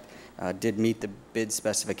contract did meet the bid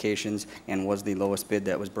specifications and was the lowest bid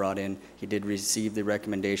that was brought in. He did receive the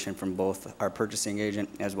recommendation from both our purchasing agent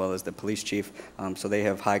as well as the police chief, so they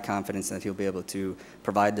have high confidence that he'll be able to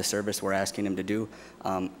provide the service we're asking him to do.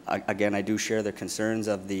 Again, I do share the concerns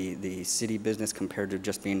of the city business compared to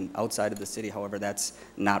just being outside of the city. However, that's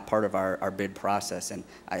not part of our bid process, and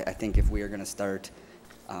I think if we are going to start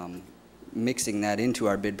mixing that into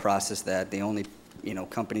our bid process, that the only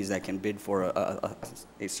companies that can bid for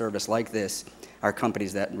a service like this are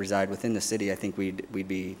companies that reside within the city, I think we'd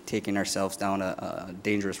be taking ourselves down a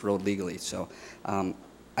dangerous road legally. So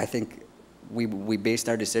I think we based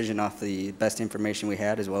our decision off the best information we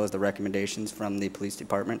had as well as the recommendations from the police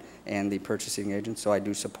department and the purchasing agent. So I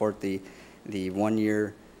do support the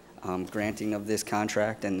one-year granting of this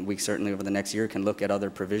contract, and we certainly over the next year can look at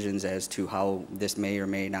other provisions as to how this may or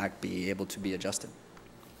may not be able to be adjusted.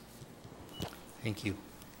 Thank you.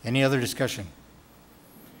 Any other discussion?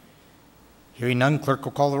 Hearing none, clerk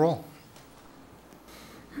will call the roll.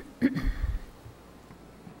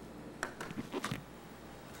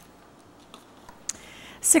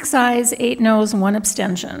 6 ayes, 8 noes, 1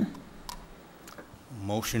 abstention.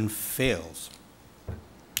 Motion fails.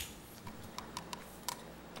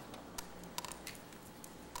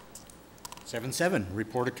 Seven,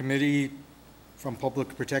 report a committee from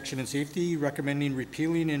Public Protection and Safety recommending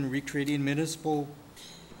repealing and recreating municipal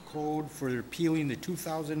code for repealing the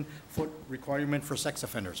 2,000-foot requirement for sex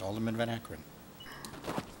offenders. Alderman Van Akkeren.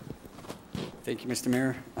 Thank you, Mr.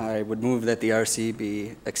 Mayor. I would move that the RC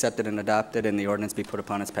be accepted and adopted and the ordinance be put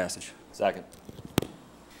upon its passage. Second.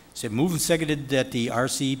 So moved and seconded that the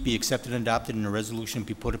RC be accepted and adopted and the resolution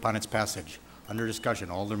be put upon its passage. Under discussion,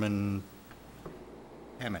 Alderman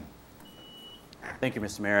Hammond. Thank you,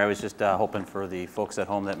 Mr. Mayor. I was just hoping for the folks at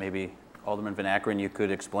home that maybe Alderman Van Akkeren, you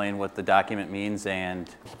could explain what the document means and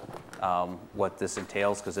what this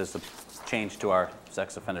entails, because there's a change to our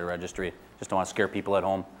sex offender registry. Just don't want to scare people at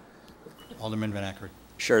home. Alderman Van Akkeren.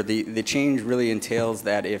 Sure. The change really entails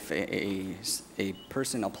that if a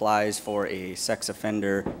person applies for a sex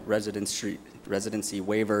offender residency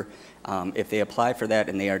waiver, if they apply for that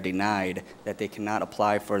and they are denied, that they cannot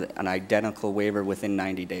apply for an identical waiver within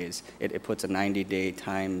 90 days. It puts a 90-day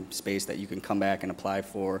time space that you can come back and apply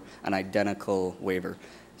for an identical waiver.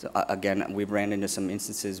 So, again, we've ran into some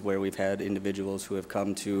instances where we've had individuals who have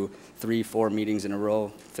come to 3-4 meetings in a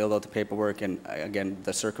row, filled out the paperwork, and again,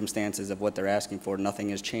 the circumstances of what they're asking for, nothing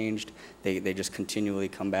has changed. They just continually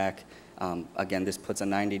come back. Again, this puts a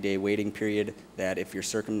 90-day waiting period that if your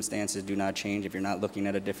circumstances do not change, if you're not looking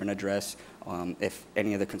at a different address, if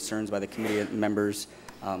any of the concerns by the committee members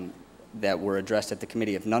that were addressed at the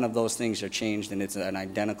committee, if none of those things are changed and it's an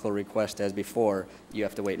identical request as before, you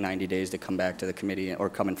have to wait 90 days to come back to the committee or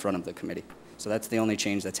come in front of the committee. So that's the only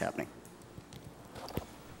change that's happening.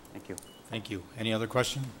 Thank you. Thank you. Any other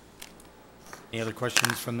question? Any other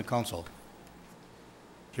questions from the council?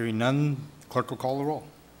 Hearing none, clerk will call the roll.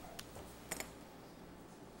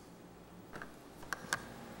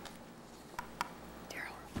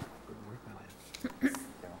 Daryl.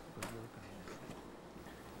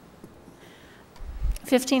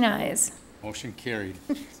 15 ayes. Motion carried.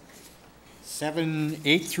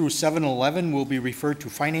 7-8 through 7-11 will be referred to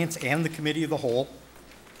Finance and the Committee of the Whole.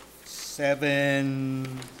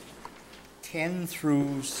 7-10 through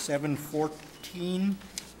 7-14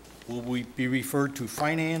 will be referred to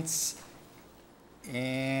Finance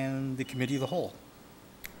and the Committee of the Whole.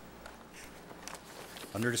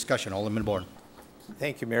 Under discussion, Alderman Bourne.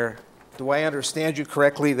 Thank you, Mayor. Do I understand you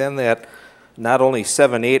correctly then that not only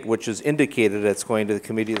 7-8, which is indicated it's going to the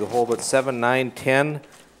Committee of the Whole, but 7, 9, 10,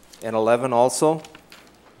 and 11 also?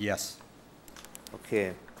 Yes.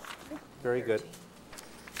 Okay. Very good.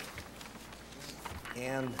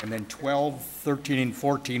 And then 12, 13, and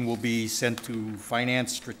 14 will be sent to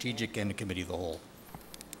Finance, Strategic, and the Committee of the Whole,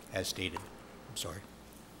 as stated. I'm sorry.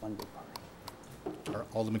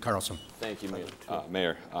 Alderman Carlson. Thank you,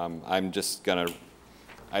 Mayor. I'm just going to,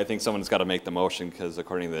 I think someone's got to make the motion because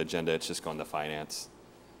according to the agenda, it's just going to Finance,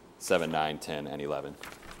 7, 9, 10, and 11.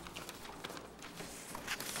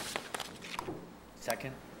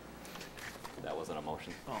 Second. That wasn't a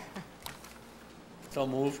motion. Oh. So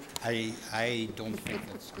moved. I don't think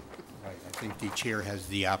that's right. I think the chair has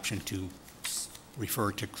the option to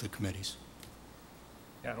refer to the committees.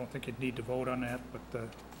 Yeah, I don't think you'd need to vote on that, but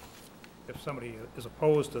if somebody is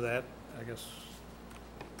opposed to that, I guess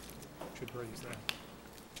should raise that.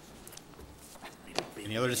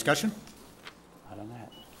 Any other discussion? Not on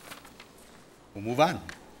that. We'll move on.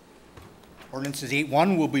 Ordinances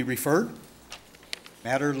 8-1 will be referred.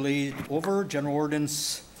 Matter laid over, General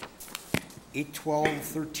Ordinance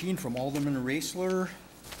 8-12-13 from Alderman Raisler,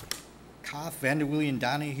 Koff, Vanderwilly, and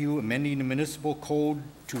Donahue, amending the municipal code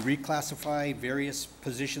to reclassify various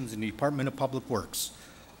positions in the Department of Public Works.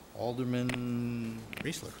 Alderman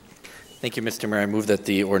Raisler. Thank you, Mr. Mayor. I move that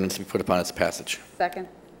the ordinance be put upon its passage. Second.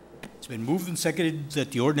 It's been moved and seconded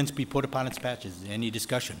that the ordinance be put upon its passage. Any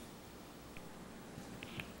discussion?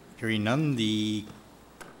 Hearing none, the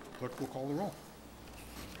clerk will call the roll.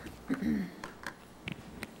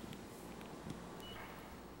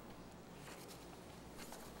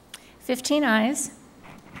 15 ayes.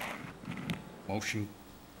 Motion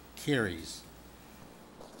carries.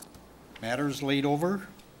 Matters laid over,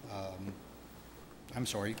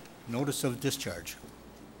 notice of discharge.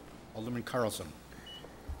 Alderman Carlson.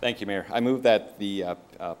 Thank you, Mayor. I move that the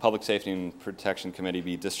Public Safety and Protection Committee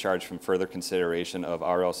be discharged from further consideration of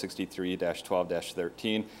RO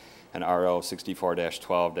 63-12-13 and RO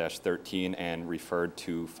 64-12-13 and referred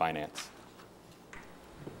to Finance.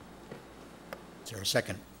 Is there a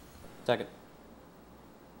second? Second.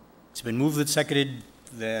 It's been moved and seconded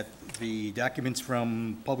that the documents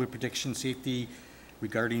from Public Protection Safety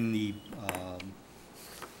regarding the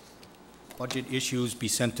budget issues be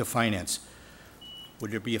sent to Finance. Would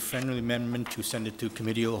there be a friendly amendment to send it to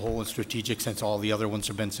Committee of the Whole and Strategic since all the other ones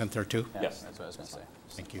have been sent there too? Yes, that's what I was going to say.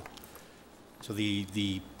 Thank you. So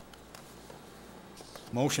the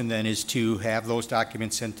motion then is to have those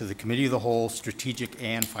documents sent to the Committee of the Whole, Strategic,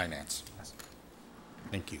 and Finance.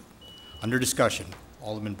 Thank you. Under discussion,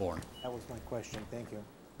 Alderman Bourne. That was my question. Thank you.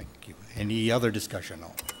 Thank you. Any other discussion?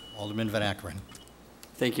 Alderman Van Akkeren.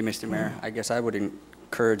 Thank you, Mr. Mayor. I guess I would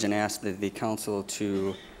encourage and ask the council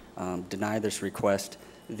to deny this request.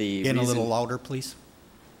 Again, a little louder, please.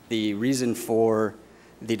 The reason for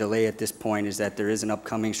the delay at this point is that there is an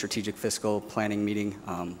upcoming strategic fiscal planning meeting,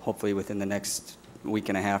 hopefully within the next week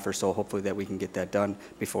and a half or so, hopefully that we can get that done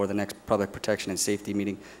before the next Public Protection and Safety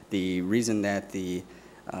meeting. The reason that the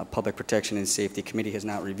Public Protection and Safety Committee has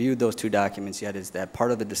not reviewed those two documents yet is that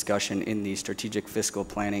part of the discussion in the strategic fiscal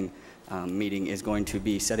planning meeting is going to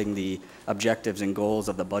be setting the objectives and goals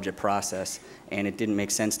of the budget process, and it didn't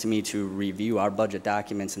make sense to me to review our budget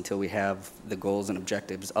documents until we have the goals and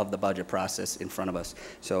objectives of the budget process in front of us.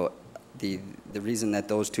 So the reason that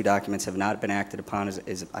those two documents have not been acted upon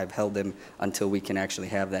is I've held them until we can actually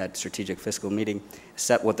have that strategic fiscal meeting,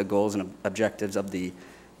 set what the goals and objectives of the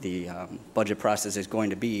budget process is going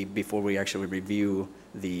to be before we actually review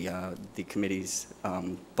the committee's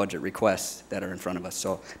budget requests that are in front of us.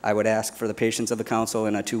 So I would ask for the patience of the council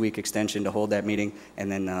in a 2-week extension to hold that meeting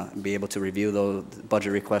and then be able to review those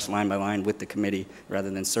budget requests line by line with the committee rather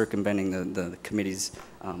than circumventing the committee's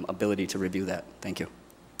ability to review that. Thank you.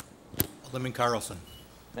 Alderman Carlson.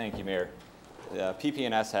 Thank you, Mayor.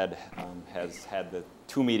 PP&S has had the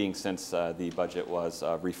 2 meetings since the budget was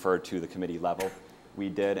referred to the committee level. We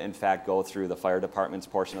did, in fact, go through the fire department's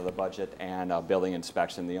portion of the budget and building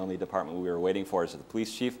inspection. The only department we were waiting for is the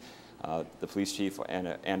police chief. The police chief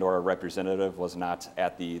and or a representative was not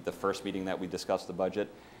at the first meeting that we discussed the budget.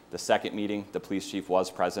 The second meeting, the police chief was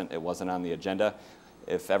present. It wasn't on the agenda.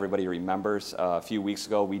 If everybody remembers, a few weeks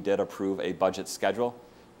ago, we did approve a budget schedule,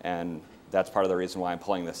 and that's part of the reason why I'm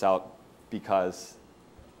pulling this out, because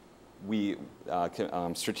we,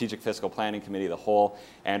 Strategic Fiscal Planning Committee, the whole,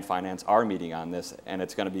 and Finance are meeting on this, and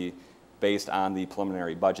it's going to be based on the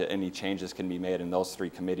preliminary budget. Any changes can be made in those 3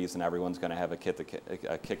 committees, and everyone's going to have a kick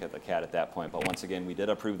at the cat at that point. But once again, we did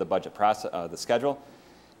approve the budget process, the schedule.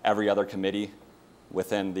 Every other committee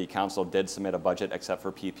within the council did submit a budget except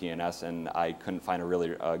for PP&S, and I couldn't find a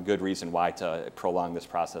really good reason why to prolong this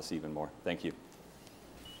process even more. Thank you.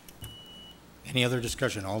 Any other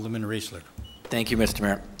discussion? Alderman Raisler. Thank you, Mr.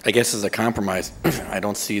 Mayor. I guess as a compromise, I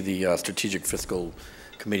don't see the Strategic Fiscal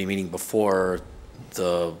Committee meeting before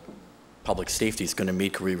the Public Safety is going to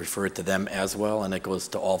meet. Can we refer it to them as well, and it goes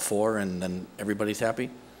to all 4, and then everybody's happy?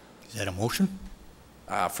 Is that a motion?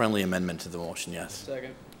 Friendly amendment to the motion, yes.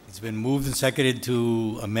 Second. It's been moved and seconded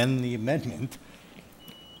to amend the amendment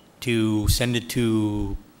to send it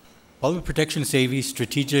to Public Protection Safety,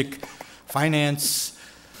 Strategic, Finance,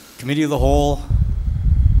 Committee of the Whole.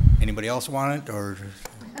 Anybody else want it, or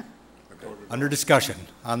under discussion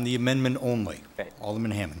on the amendment only? Okay.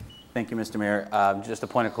 Alderman Hammond. Thank you, Mr. Mayor. Just a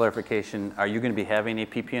point of clarification. Are you going to be having a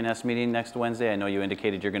PP&S meeting next Wednesday? I know you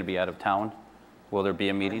indicated you're going to be out of town. Will there be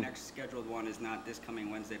a meeting? Our next scheduled one is not this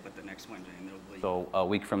coming Wednesday, but the next Wednesday. And So a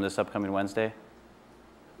week from this upcoming Wednesday?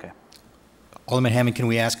 Okay. Alderman Hammond, can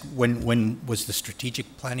we ask, when was the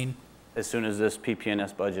strategic planning? As soon as this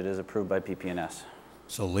PP&S budget is approved by PP&S.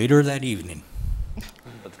 So later that evening?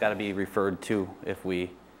 It's got to be referred to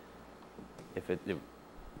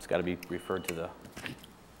it's got to be referred to the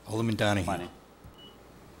Alderman Donahue. planning.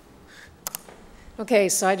 Okay,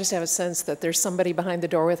 so I just have a sense that there's somebody behind the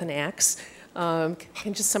door with an axe. Can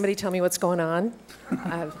just somebody tell me what's going on?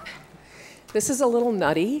 This is a little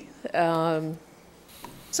nutty.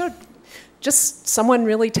 So just someone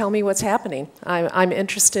really tell me what's happening. I'm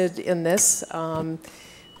interested in this.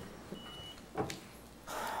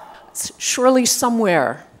 Surely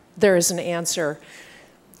somewhere there is an answer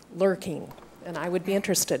lurking, and I would be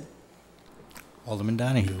interested. Alderman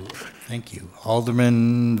Donahue, thank you.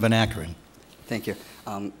 Alderman Van Akkeren. Thank you.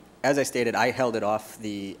 As I stated, I held it off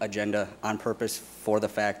the agenda on purpose for the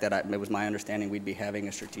fact that it was my understanding we'd be having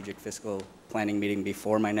a strategic fiscal planning meeting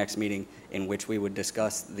before my next meeting in which we would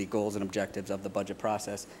discuss the goals and objectives of the budget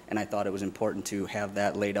process, and I thought it was important to have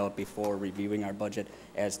that laid out before reviewing our budget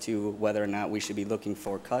as to whether or not we should be looking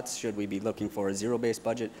for cuts, should we be looking for a zero-based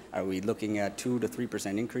budget, are we looking at 2 to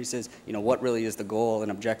 3% increases, you know, what really is the goal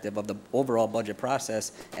and objective of the overall budget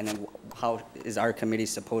process, and then how is our committee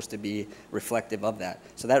supposed to be reflective of that.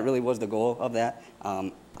 So that really was the goal of that.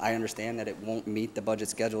 I understand that it won't meet the budget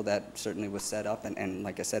schedule that certainly was set up, and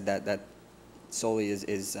like I said, that solely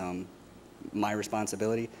is my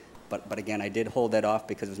responsibility. But again, I did hold that off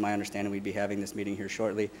because it was my understanding we'd be having this meeting here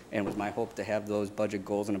shortly, and it was my hope to have those budget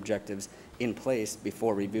goals and objectives in place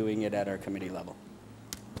before reviewing it at our committee level.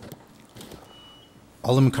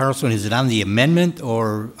 Alderman Carlson, is it on the amendment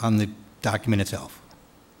or on the document itself?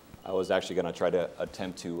 I was actually going to try to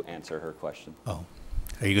attempt to answer her question. Oh,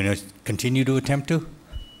 are you going to continue to attempt to?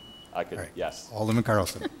 I could, yes. Alderman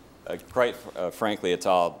Carlson. Quite frankly,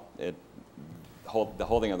 the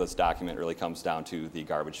holding of this document really comes down to the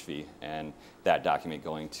garbage fee and that document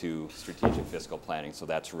going to strategic fiscal planning. So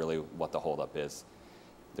that's really what the holdup is.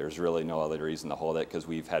 There's really no other reason to hold it because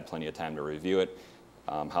we've had plenty of time to review it.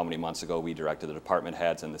 How many months ago we directed the department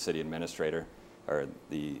heads and the city administrator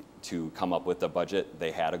to come up with the budget.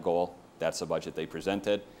 They had a goal. That's the budget they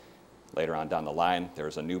presented. Later on down the line, there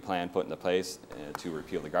was a new plan put into place to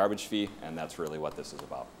repeal the garbage fee, and that's really what this is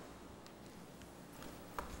about.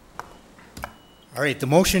 All right, the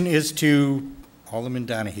motion is to Alderman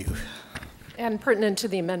Donahue. And pertinent to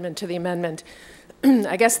the amendment,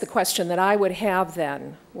 I guess the question that I would have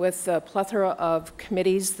then, with the plethora of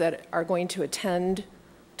committees that are going to attend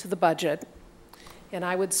to the budget, and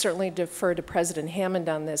I would certainly defer to President Hammond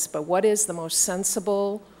on this, but what is the most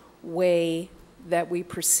sensible way that we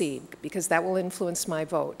proceed? Because that will influence my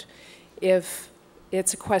vote. If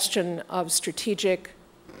it's a question of strategic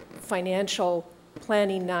financial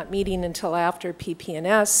planning not meeting until after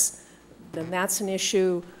PP&S, then that's an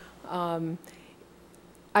issue. I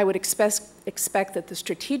would expect that the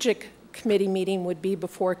strategic committee meeting would be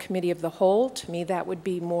before committee of the whole. To me, that would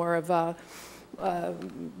be more of a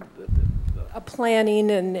planning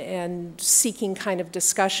and seeking kind of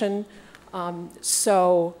discussion.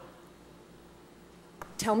 So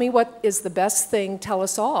tell me what is the best thing, tell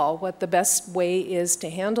us all what the best way is to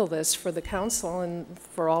handle this for the council and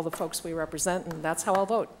for all the folks we represent, and that's how I'll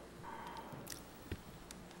vote.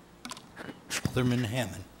 Alderman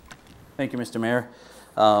Hammond. Thank you, Mr. Mayor.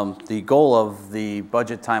 The goal of the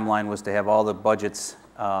budget timeline was to have all the budgets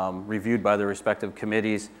reviewed by the respective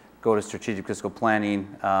committees, go to strategic fiscal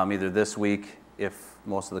planning either this week, if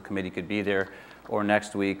most of the committee could be there, or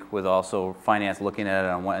next week, with also finance looking at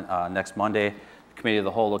it on next Monday, committee of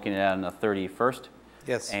the whole looking at it on the 31st.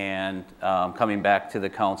 Yes. And coming back to the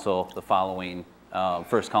council the following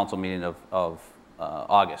first council meeting of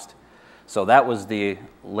August. So that was the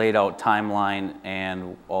laid out timeline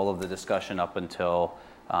and all of the discussion up until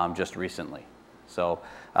just recently. So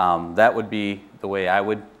that would be the way I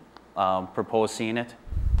would propose seeing it,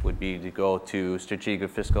 would be to go to strategic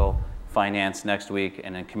fiscal finance next week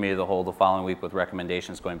and then committee of the whole the following week with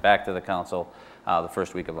recommendations going back to the council the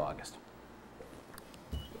first week of August.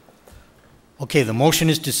 Okay, the motion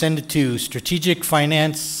is to send it to strategic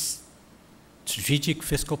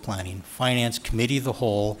fiscal planning, finance committee of the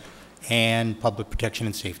whole, and public protection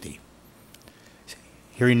and safety.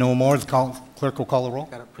 Hearing no more, the clerk will call the roll.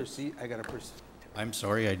 I'm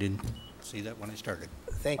sorry, I didn't see that when I started.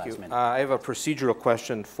 Thank you. I have a procedural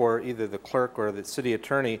question for either the clerk or the city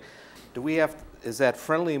attorney. Do we have, is that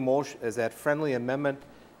friendly motion, is that friendly amendment,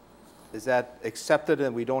 is that accepted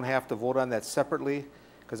and we don't have to vote on that separately?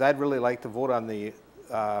 Because I'd really like to vote on the,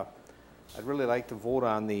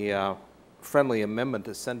 friendly amendment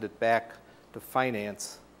to send it back to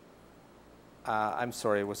finance. I'm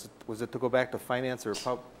sorry, was it to go back to finance or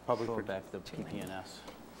public? Go back to PP&S.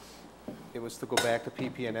 It was to go back to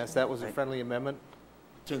PP&S. That was a friendly amendment?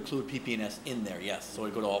 To include PP&S in there, yes, so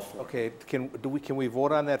we go to all four. Okay, can we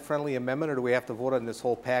vote on that friendly amendment, or do we have to vote on this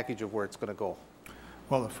whole package of where it's going to go?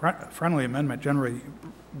 Well, the friendly amendment generally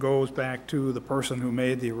goes back to the person who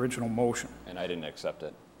made the original motion. And I didn't accept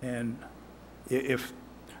it. And if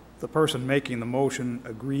the person making the motion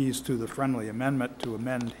agrees to the friendly amendment to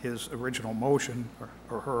amend his original motion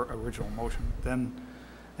or her original motion, then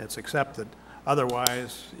it's accepted.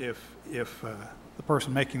 Otherwise, if the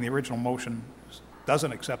person making the original motion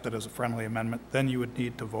doesn't accept it as a friendly amendment, then you would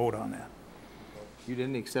need to vote on that. You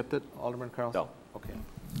didn't accept it, Alderman Carlson? No. Okay.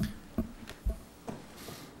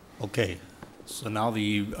 Okay, so now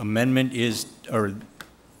the amendment is, or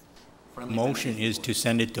motion is to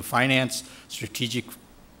send it to Finance, Strategic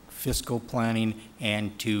Fiscal Planning,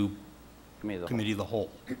 and to Committee of the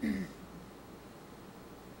Whole.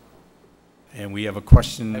 And we have a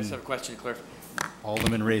question. I just have a question, Claire.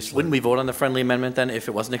 Alderman Raisler. Wouldn't we vote on the friendly amendment then if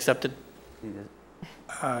it wasn't accepted?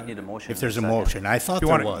 Need a motion. If there's a motion. I thought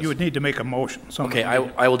there was. You would need to make a motion. Okay,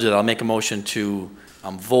 I will do that. I'll make a motion to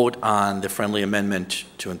vote on the friendly amendment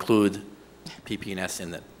to include PP&S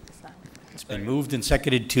in it. It's been moved and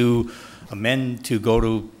seconded to amend to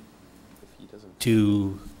go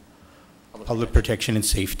to Public Protection and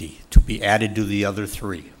Safety, to be added to the other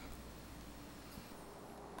three.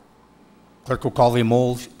 Clerk will call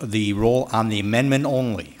the roll on the amendment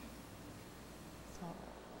only.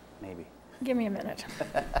 Maybe. Give me a minute.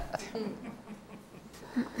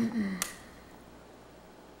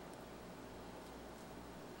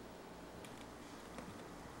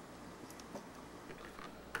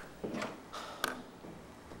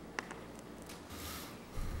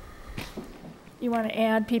 You want to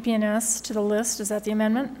add PP&S to the list? Is that the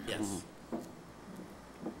amendment? Yes.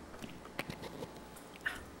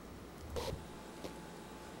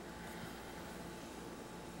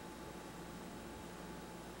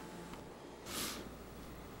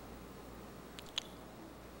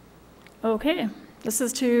 Okay, this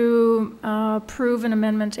is to approve an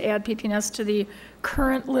amendment to add PP&S to the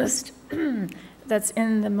current list that's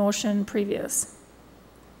in the motion previous.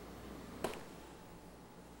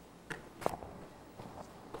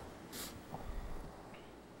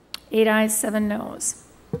 Eight ayes, 7 noes.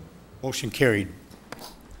 Motion carried.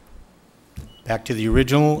 Back to the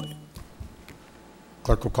original.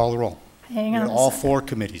 Clerk will call the roll. Hang on You're a all second. 4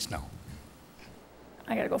 committees now.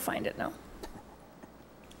 I gotta go find it now.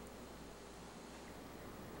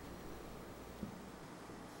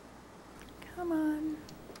 Come on.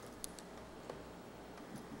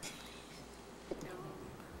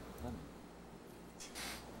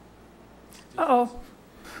 Uh-oh.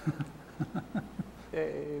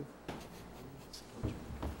 Dave.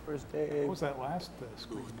 Where's Dave? What was that last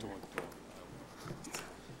school?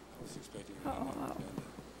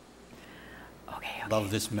 Okay.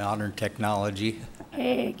 Love this modern technology.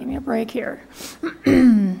 Hey, give me a break here.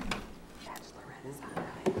 Amendment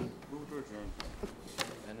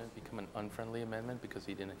become an unfriendly amendment because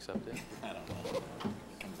he didn't accept it? I don't know.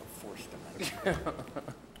 It becomes a forced amendment.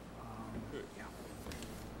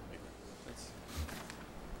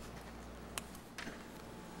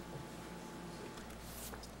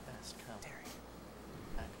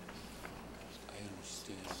 I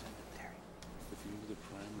understand. If you move the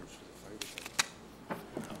parameters for the fire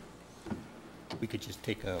department. We could just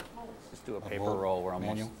take a... Just do a paper roll. We're almost.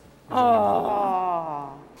 Manual?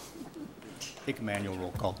 Oh. Take a manual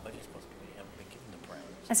roll call.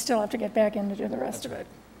 I still have to get back in to do the rest of it.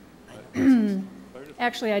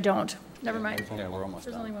 Actually, I don't. Never mind. Yeah, we're almost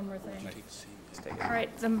There's done. only one more thing. Let's take it. All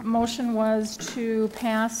right, the motion was to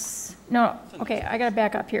pass, no, okay, I gotta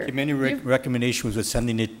back up here. Committee You- recommendation was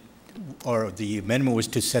sending it, or the amendment was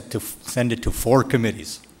to send it to 4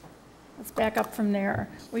 committees. Let's back up from there.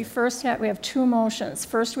 We have 2 motions.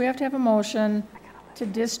 First, we have to have a motion to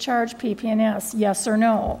discharge PP&S, yes or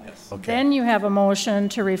no. Okay. Then you have a motion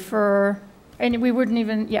to refer, and we wouldn't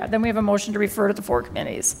even, yeah, then we have a motion to refer to the 4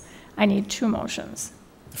 committees. I need 2 motions.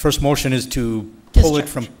 The first motion is to pull it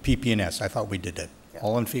from PP&S. I thought we did that.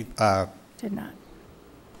 All in favor? Did not.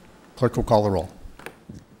 Clerk will call the roll.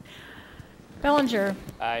 Bellinger.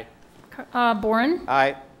 Aye. Boren.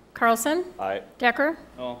 Aye. Carlson. Aye. Decker.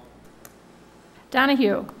 No.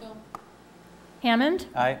 Donahue. Hammond.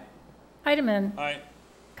 Aye. Heidemann. Aye.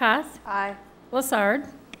 Koth. Aye. Lassard.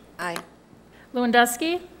 Aye.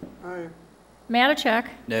 Lewandowski. Aye. Matachek.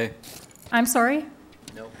 No. I'm sorry.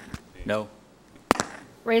 No. No.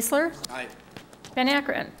 Raisler. Aye. Van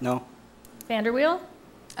Akkeren. No. Vanderweel.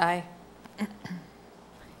 Aye.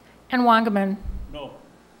 And Wangaman. No.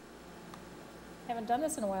 Haven't done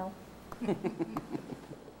this in a while.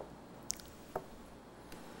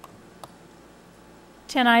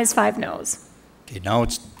 10 ayes, 5 noes. Okay, now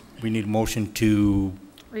we need a motion to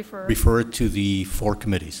refer it to the 4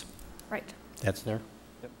 committees. Right. That's there?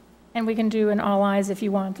 And we can do an all ayes if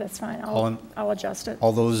you want, that's fine. I'll adjust it.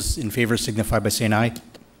 All those in favor signify by saying aye.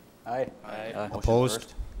 Aye.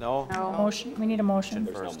 Opposed? No. No. Motion, we need a motion.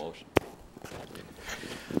 There's no motion.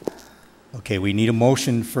 Okay, we need a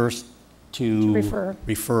motion first to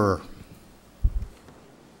refer.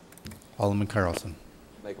 Alderman Carlson.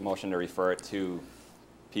 Make a motion to refer it to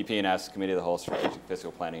PP&S, Committee of the Whole, Strategic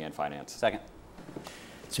Fiscal Planning and Finance. Second.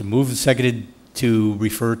 So moved and seconded to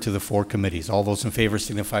refer to the 4 committees. All those in favor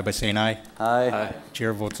signify by saying aye. Aye.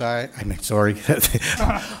 Chair votes aye. Sorry.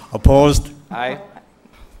 Opposed? Aye.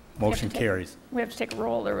 Motion carries. We have to take a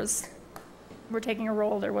roll. We're taking a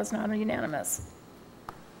roll. There was not a unanimous.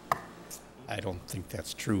 I don't think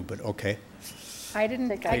that's true, but okay. I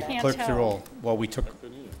can't Clerk the tell. roll. Well,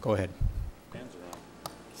 go ahead.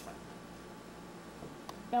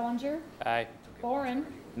 Bellinger? Aye. Boren?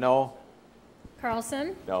 No.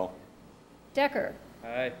 Carlson? No. Decker?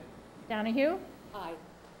 Aye. Donahue? Aye.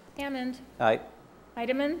 Hammond? Aye.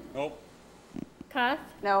 Heidemann? Nope. Koth?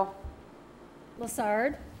 No.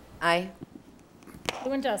 Lassard? Aye.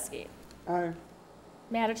 Lewandowski? Aye.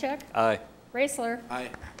 Matachek? Aye. Raisler? Aye.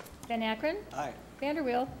 Van Akkeren? Aye.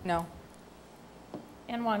 Vanderweel? No.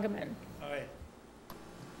 And Wangaman? Aye.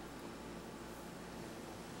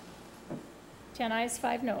 10 ayes,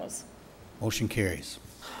 5 noes. Motion carries.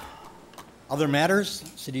 Other matters,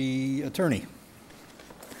 City Attorney.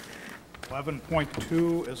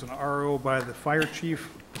 11.2 is an RO by the fire chief,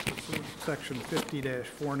 pursuant to section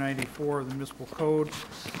 50-494 of the municipal code,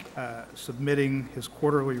 submitting his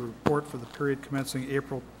quarterly report for the period commencing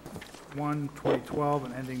April 1, 2012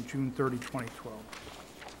 and ending June 30, 2012.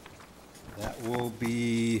 That will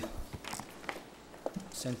be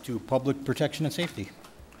sent to Public Protection and Safety.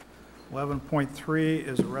 11.3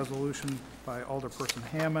 is a resolution by Alderperson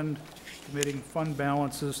Hammond committing fund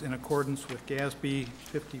balances in accordance with GASB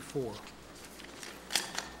 54.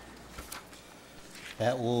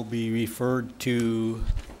 That will be referred to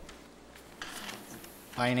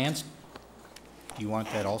Finance. Do you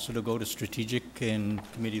want that also to go to Strategic and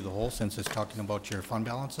Committee of the Whole, since it's talking about your fund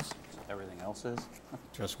balances? Everything else is?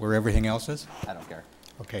 Just where everything else is? I don't care.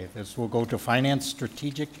 Okay, this will go to Finance,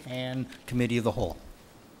 Strategic, and Committee of the Whole.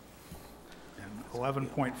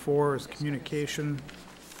 11.4 is communication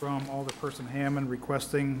from Alderperson Hammond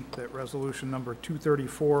requesting that resolution number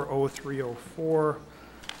 234-0304,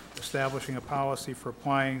 establishing a policy for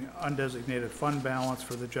applying undesignated fund balance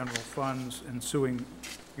for the general fund's ensuing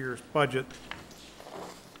year's budget.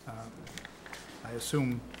 I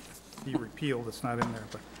assume be repealed, it's not in there,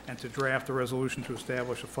 and to draft a resolution to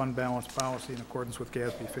establish a fund balance policy in accordance with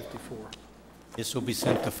GASB 54. This will be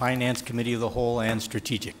sent to Finance, Committee of the Whole, and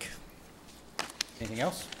Strategic. Anything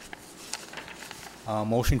else?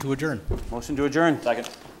 Motion to adjourn. Motion to adjourn. Second.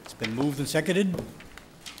 It's been moved and seconded.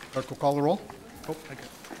 Clerk will call the roll. Oh,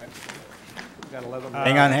 got 11.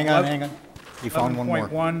 Hang on. You found one more.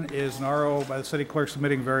 11.1 is an RO by the city clerk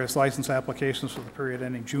submitting various license applications for the period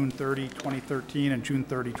ending June 30, 2013 and June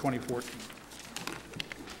 30, 2014.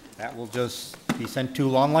 That will just be sent to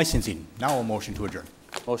Law and Licensing. Now a motion to adjourn.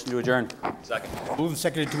 Motion to adjourn. Second. Moved and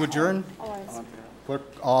seconded to adjourn. Clerk,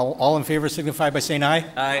 all in favor signify by saying aye.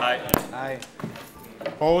 Aye. Aye.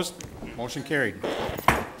 Opposed? Motion carried.